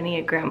finished the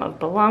Enneagram of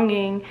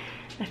Belonging,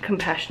 A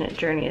Compassionate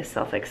Journey of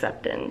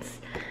Self-Acceptance,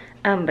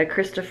 by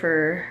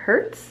Christopher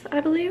Hertz, I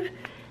believe.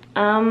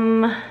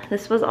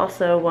 This was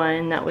also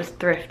one that was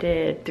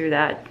thrifted through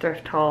that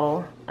thrift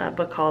haul,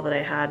 book haul that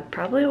I had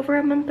probably over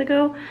a month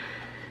ago.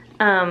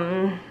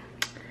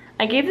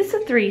 I gave this a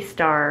 3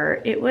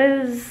 star. It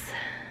was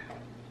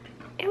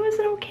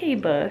an okay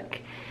book.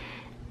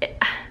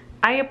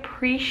 I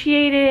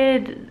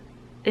appreciated,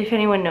 if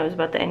anyone knows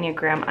about the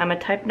Enneagram, I'm a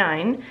type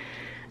 9.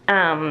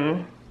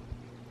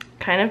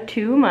 Kind of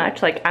too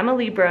much. Like, I'm a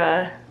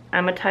Libra,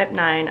 I'm a type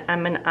 9,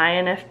 I'm an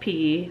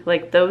INFP.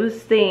 Like, those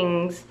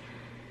things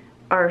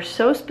are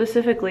so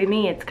specifically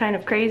me, it's kind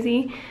of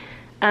crazy.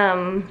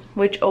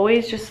 Which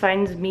always just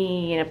finds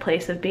me in a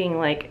place of being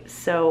like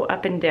so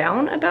up and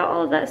down about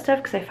all of that stuff,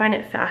 because I find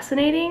it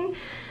fascinating,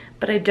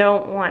 but I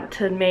don't want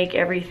to make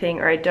everything,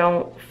 or I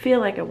don't feel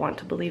like I want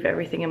to believe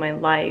everything in my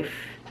life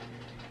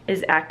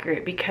is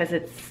accurate because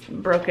it's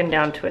broken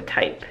down to a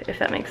type, if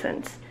that makes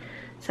sense.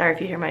 Sorry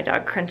if you hear my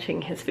dog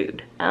crunching his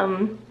food.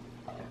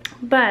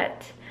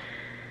 But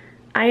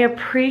I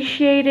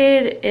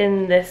appreciated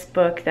in this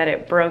book that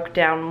it broke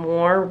down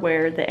more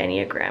where the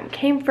Enneagram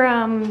came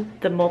from,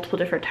 the multiple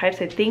different types.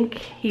 I think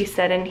he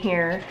said in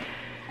here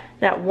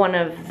that one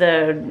of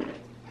the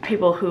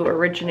people who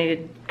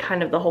originated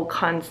kind of the whole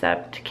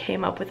concept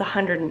came up with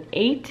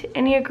 108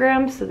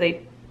 Enneagrams. So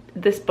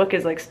this book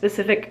is like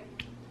specific,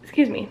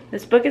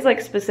 this book is like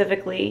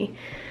specifically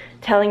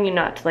telling you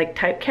not to like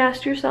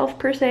typecast yourself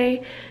per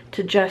se,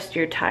 to just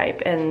your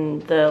type.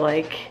 And the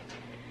like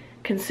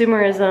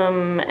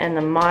consumerism and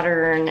the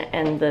modern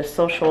and the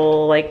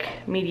social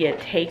like media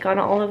take on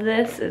all of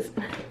this is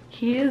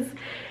he is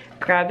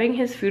grabbing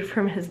his food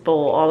from his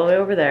bowl all the way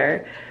over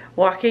there,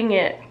 walking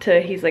it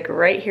to, he's like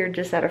right here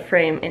just out of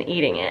frame, and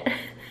eating it.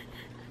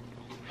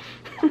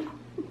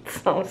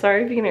 So I'm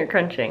sorry if you can hear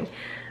crunching,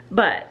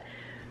 but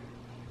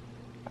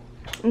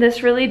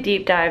this really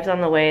deep dives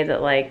on the way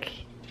that like,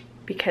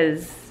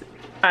 because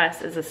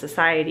us as a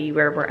society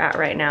where we're at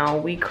right now,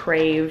 we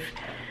crave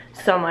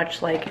so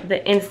much like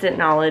the instant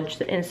knowledge,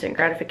 the instant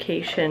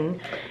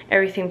gratification,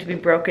 everything to be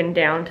broken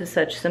down to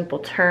such simple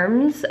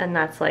terms, and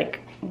that's like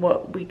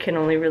what we can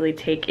only really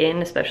take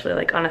in, especially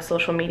like on a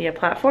social media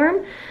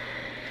platform.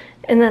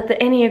 And that the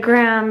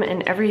Enneagram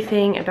and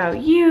everything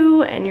about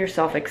you and your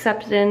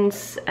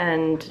self-acceptance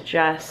and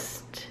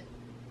just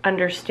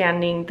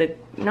understanding the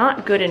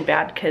not good and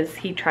bad, because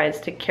he tries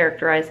to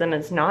characterize them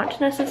as not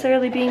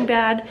necessarily being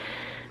bad,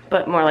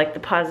 but more like the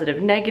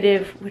positive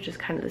negative, which is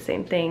kind of the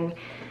same thing,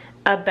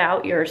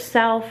 about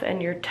yourself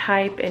and your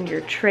type and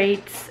your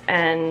traits.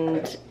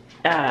 And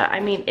I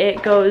mean,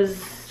 it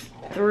goes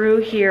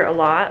through here a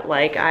lot.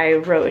 Like I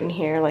wrote in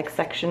here like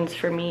sections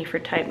for me for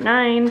type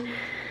 9,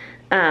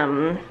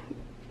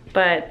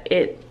 but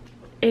it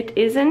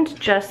isn't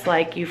just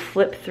like you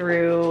flip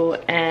through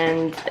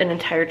and an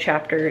entire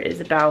chapter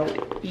is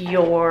about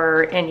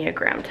your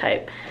Enneagram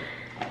type.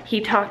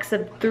 He talks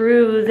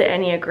through the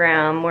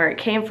Enneagram, where it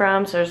came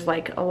from, so there's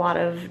like a lot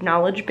of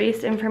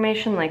knowledge-based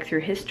information like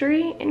through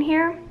history in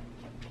here,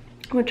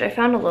 which I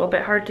found a little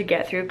bit hard to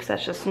get through because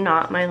that's just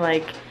not my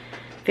like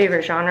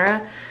favorite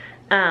genre.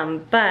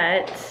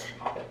 But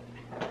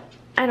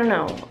I don't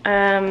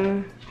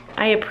know.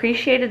 I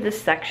appreciated the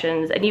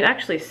sections, and you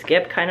actually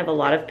skip kind of a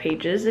lot of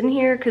pages in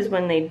here, because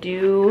when they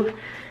do,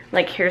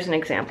 like here's an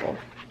example.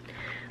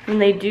 When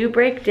they do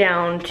break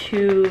down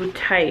 2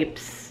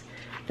 types,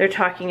 they're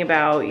talking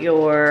about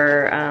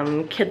your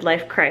kid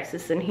life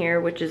crisis in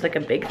here, which is like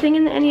a big thing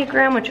in the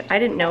Enneagram, which I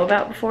didn't know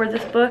about before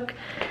this book.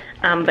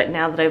 But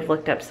now that I've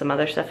looked up some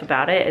other stuff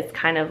about it, it's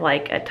kind of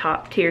like a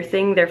top tier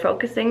thing they're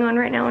focusing on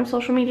right now on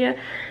social media.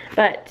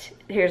 But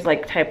here's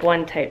like type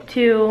 1, type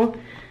 2,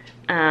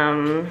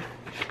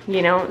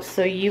 you know,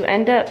 so you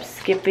end up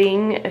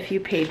skipping a few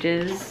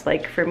pages.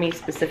 Like for me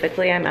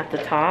specifically, I'm at the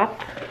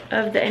top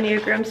of the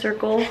Enneagram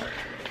circle,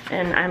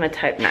 and I'm a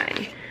type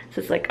 9. So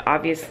it's like,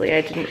 obviously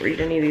I didn't read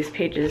any of these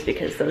pages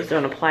because those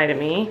don't apply to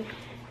me.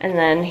 And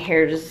then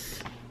here's,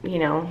 you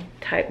know,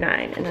 type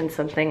 9, and then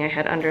something I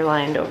had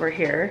underlined over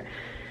here.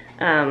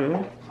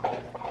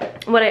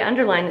 What I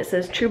underlined, it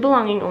says, true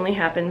belonging only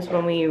happens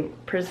when we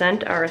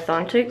present our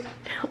authentic,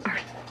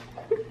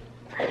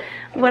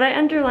 what I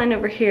underlined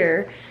over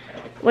here,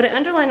 what I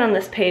underlined on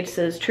this page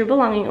says, true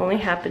belonging only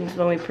happens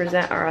when we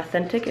present our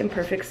authentic and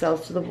perfect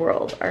selves to the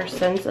world. Our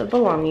sense of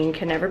belonging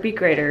can never be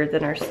greater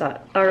than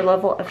our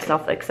level of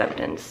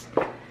self-acceptance.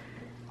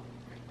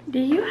 Do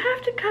you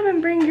have to come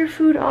and bring your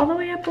food all the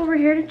way up over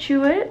here to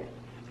chew it?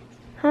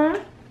 Huh?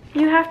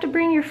 You have to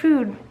bring your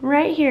food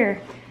right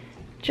here.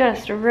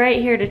 Just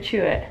right here to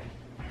chew it.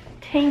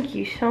 Thank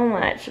you so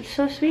much. It's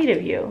so sweet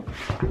of you.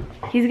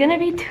 He's gonna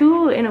be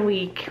 2 in a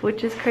week,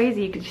 which is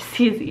crazy. You could just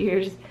see his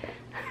ears.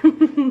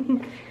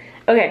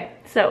 Okay,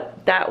 so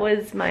that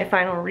was my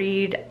final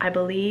read, I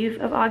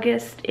believe, of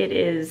August. It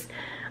is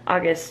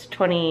August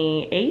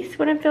 28th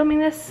when I'm filming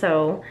this,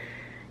 so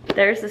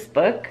there's this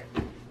book.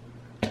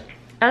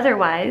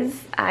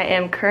 Otherwise, I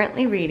am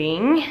currently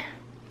reading,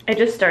 I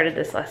just started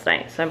this last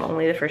night, so I'm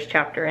only the first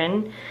chapter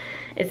in.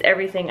 It's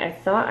Everything I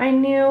Thought I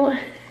Knew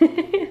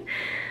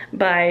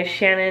by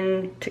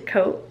Shannon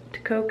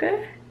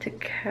Takoka.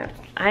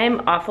 I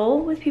am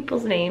awful with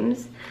people's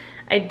names.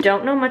 I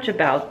don't know much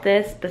about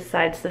this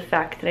besides the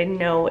fact that I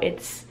know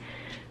it's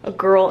a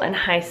girl in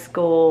high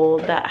school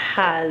that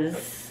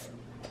has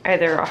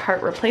either a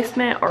heart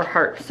replacement or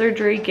heart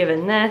surgery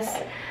given this.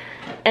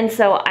 And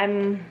so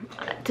I'm,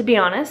 to be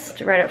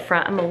honest, right up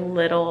front, I'm a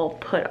little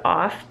put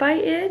off by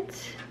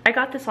it. I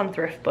got this on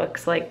Thrift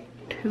Books like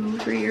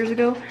 2-3 years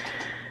ago.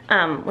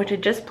 which I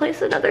just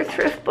placed another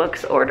thrift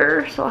books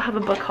order, so I'll have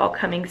a book haul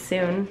coming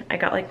soon. I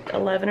got like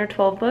 11 or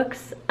 12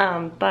 books,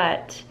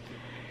 but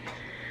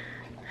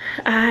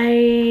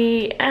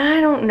I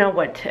don't know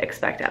what to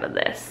expect out of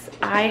this.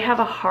 I have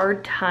a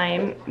hard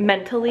time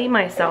mentally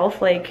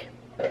myself, like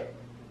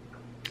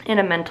in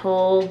a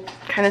mental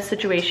kind of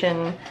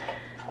situation.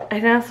 I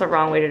think that's the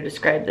wrong way to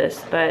describe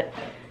this, but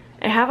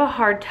I have a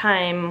hard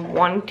time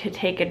wanting to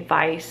take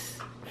advice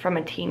from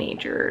a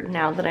teenager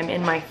now that I'm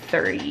in my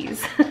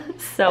 30s.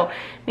 So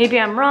maybe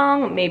I'm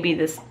wrong, maybe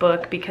this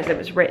book, because it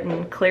was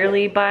written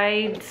clearly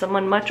by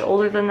someone much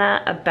older than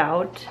that,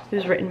 it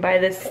was written by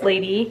this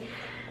lady,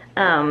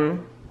 about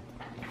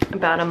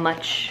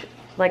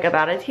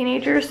a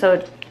teenager,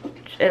 so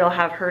it'll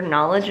have her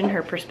knowledge and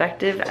her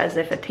perspective as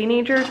if a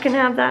teenager can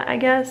have that, I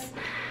guess.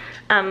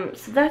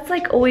 So that's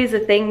like always a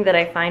thing that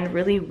I find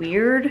really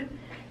weird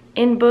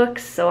in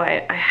books, so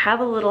I have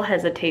a little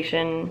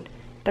hesitation,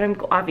 but I'm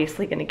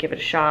obviously gonna give it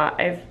a shot.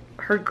 I've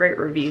heard great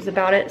reviews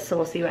about it, so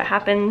we'll see what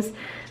happens.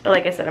 But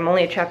like I said, I'm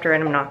only a chapter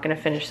and I'm not gonna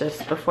finish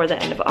this before the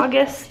end of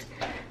August.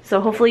 So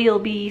hopefully you'll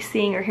be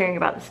seeing or hearing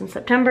about this in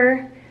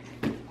September.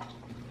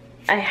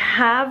 I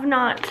have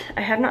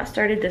not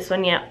started this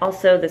one yet.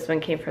 Also, this one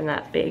came from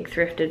that big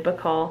thrifted book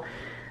haul.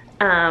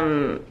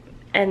 And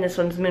this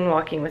one's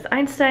Moonwalking with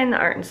Einstein, The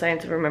Art and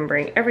Science of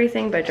Remembering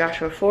Everything by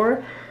Joshua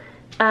Foer.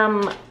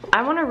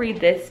 I want to read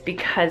this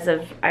because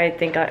of,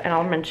 and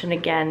I'll mention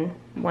again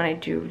when I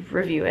do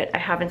review it, I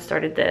haven't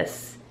started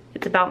this.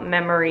 It's about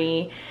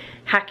memory,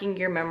 hacking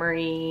your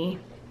memory,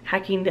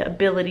 hacking the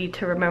ability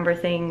to remember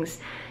things.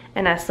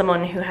 And as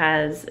someone who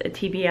has a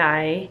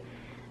TBI,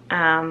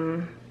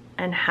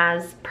 and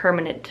has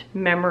permanent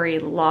memory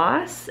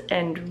loss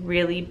and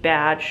really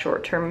bad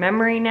short-term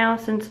memory now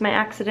since my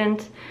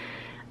accident,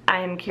 I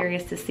am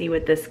curious to see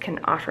what this can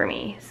offer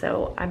me.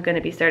 So I'm going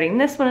to be starting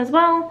this one as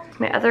well.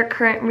 My other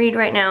current read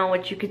right now,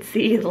 which you could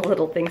see the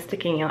little thing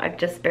sticking out, I've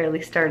just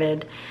barely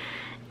started,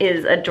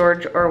 is a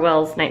George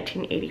Orwell's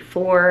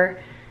 1984.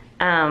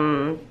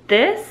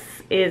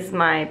 This is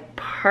my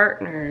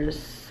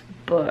partner's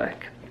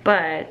book,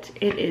 but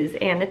it is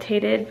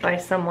annotated by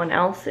someone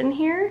else in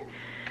here,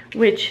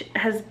 which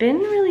has been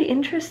really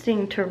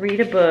interesting to read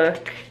a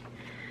book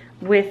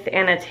with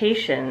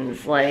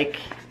annotations. Like,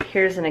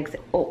 here's an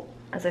example.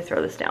 As I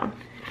throw this down,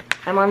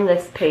 I'm on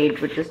this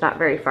page, which is not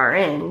very far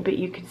in, but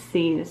you can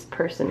see this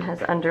person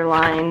has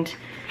underlined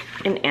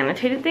and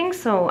annotated things.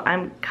 So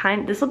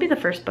this will be the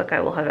first book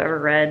I will have ever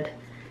read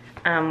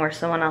where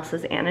someone else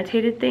has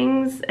annotated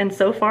things. And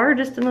so far,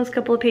 just in those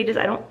couple of pages,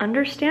 I don't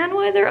understand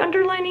why they're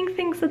underlining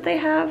things that they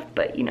have,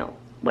 but you know,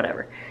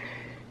 whatever.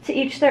 To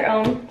each their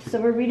own. So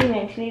we're reading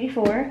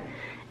 1984.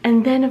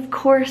 And then of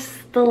course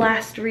the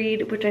last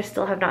read, which I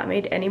still have not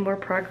made any more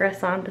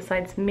progress on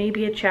besides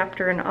maybe a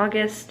chapter in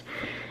August,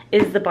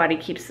 is The Body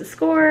Keeps the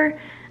Score.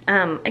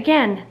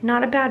 Again,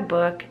 not a bad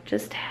book,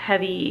 just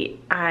heavy.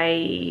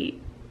 I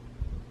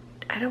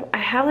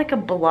have like a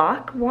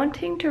block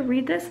wanting to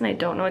read this and I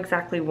don't know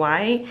exactly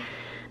why,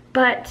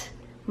 but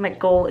my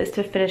goal is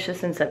to finish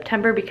this in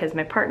September because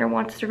my partner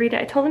wants to read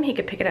it. I told him he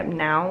could pick it up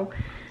now,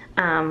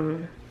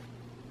 and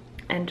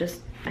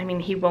just, I mean,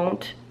 he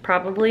won't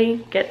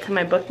probably get to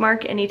my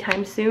bookmark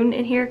anytime soon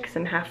in here because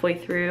I'm halfway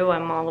through.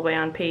 I'm all the way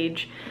on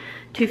page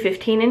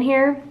 215 in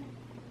here.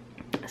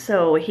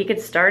 So he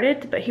could start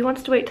it, but he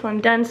wants to wait till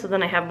I'm done so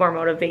then I have more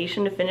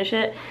motivation to finish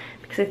it,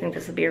 because I think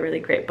this would be a really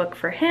great book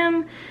for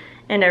him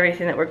and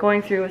everything that we're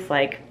going through with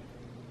like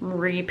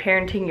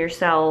reparenting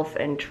yourself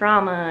and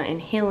trauma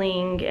and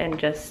healing and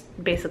just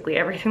basically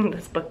everything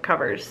this book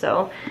covers.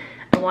 So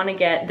I want to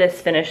get this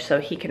finished so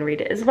he can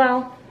read it as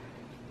well.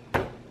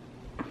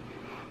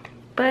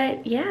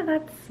 But yeah,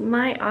 that's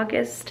my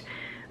August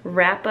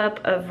wrap up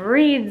of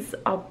reads.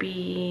 I'll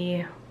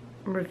be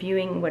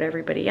reviewing what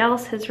everybody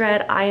else has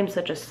read. I am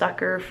such a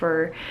sucker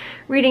for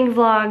reading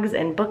vlogs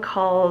and book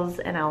hauls,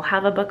 and I'll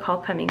have a book haul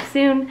coming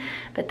soon.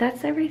 But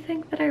that's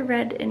everything that I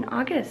read in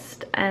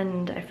August,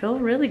 and I feel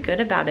really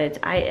good about it.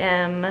 I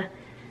am,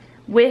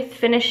 with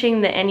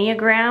finishing the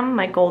Enneagram,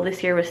 my goal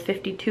this year was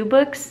 52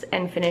 books,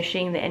 and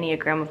finishing the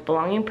Enneagram of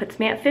Belonging puts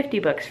me at 50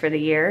 books for the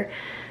year.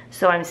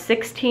 So I'm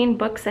 16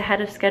 books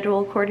ahead of schedule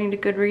according to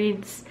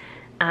Goodreads,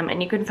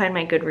 and you can find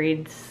my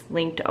Goodreads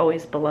linked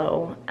always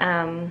below.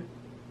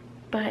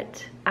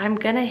 But I'm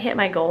gonna hit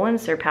my goal and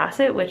surpass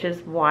it, which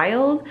is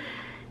wild,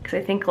 because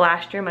I think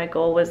last year my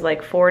goal was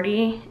like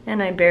 40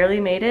 and I barely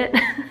made it.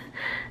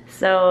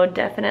 So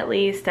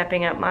definitely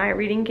stepping up my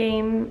reading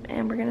game,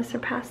 and we're gonna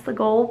surpass the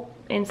goal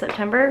in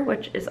September,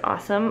 which is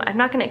awesome. I'm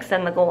not gonna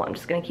extend the goal, I'm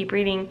just gonna keep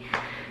reading.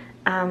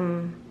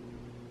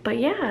 But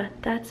yeah,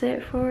 that's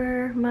it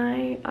for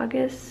my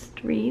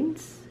August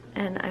reads,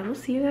 and I will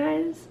see you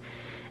guys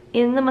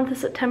in the month of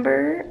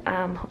September.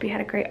 Hope you had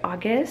a great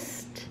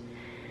August.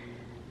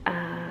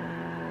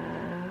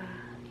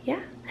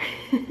 Yeah.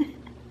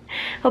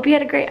 Hope you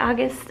had a great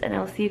August, and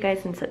I'll see you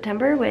guys in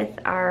September with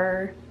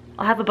I'll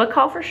have a book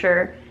haul for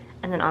sure,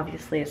 and then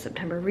obviously a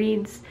September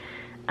reads.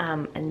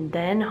 and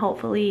then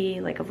hopefully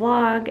like a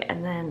vlog,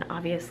 and then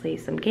obviously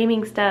some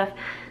gaming stuff.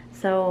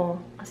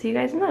 So I'll see you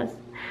guys in those.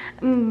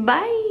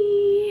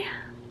 Bye.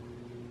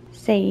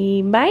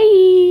 Say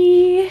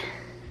bye.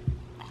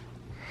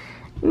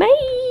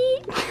 Bye.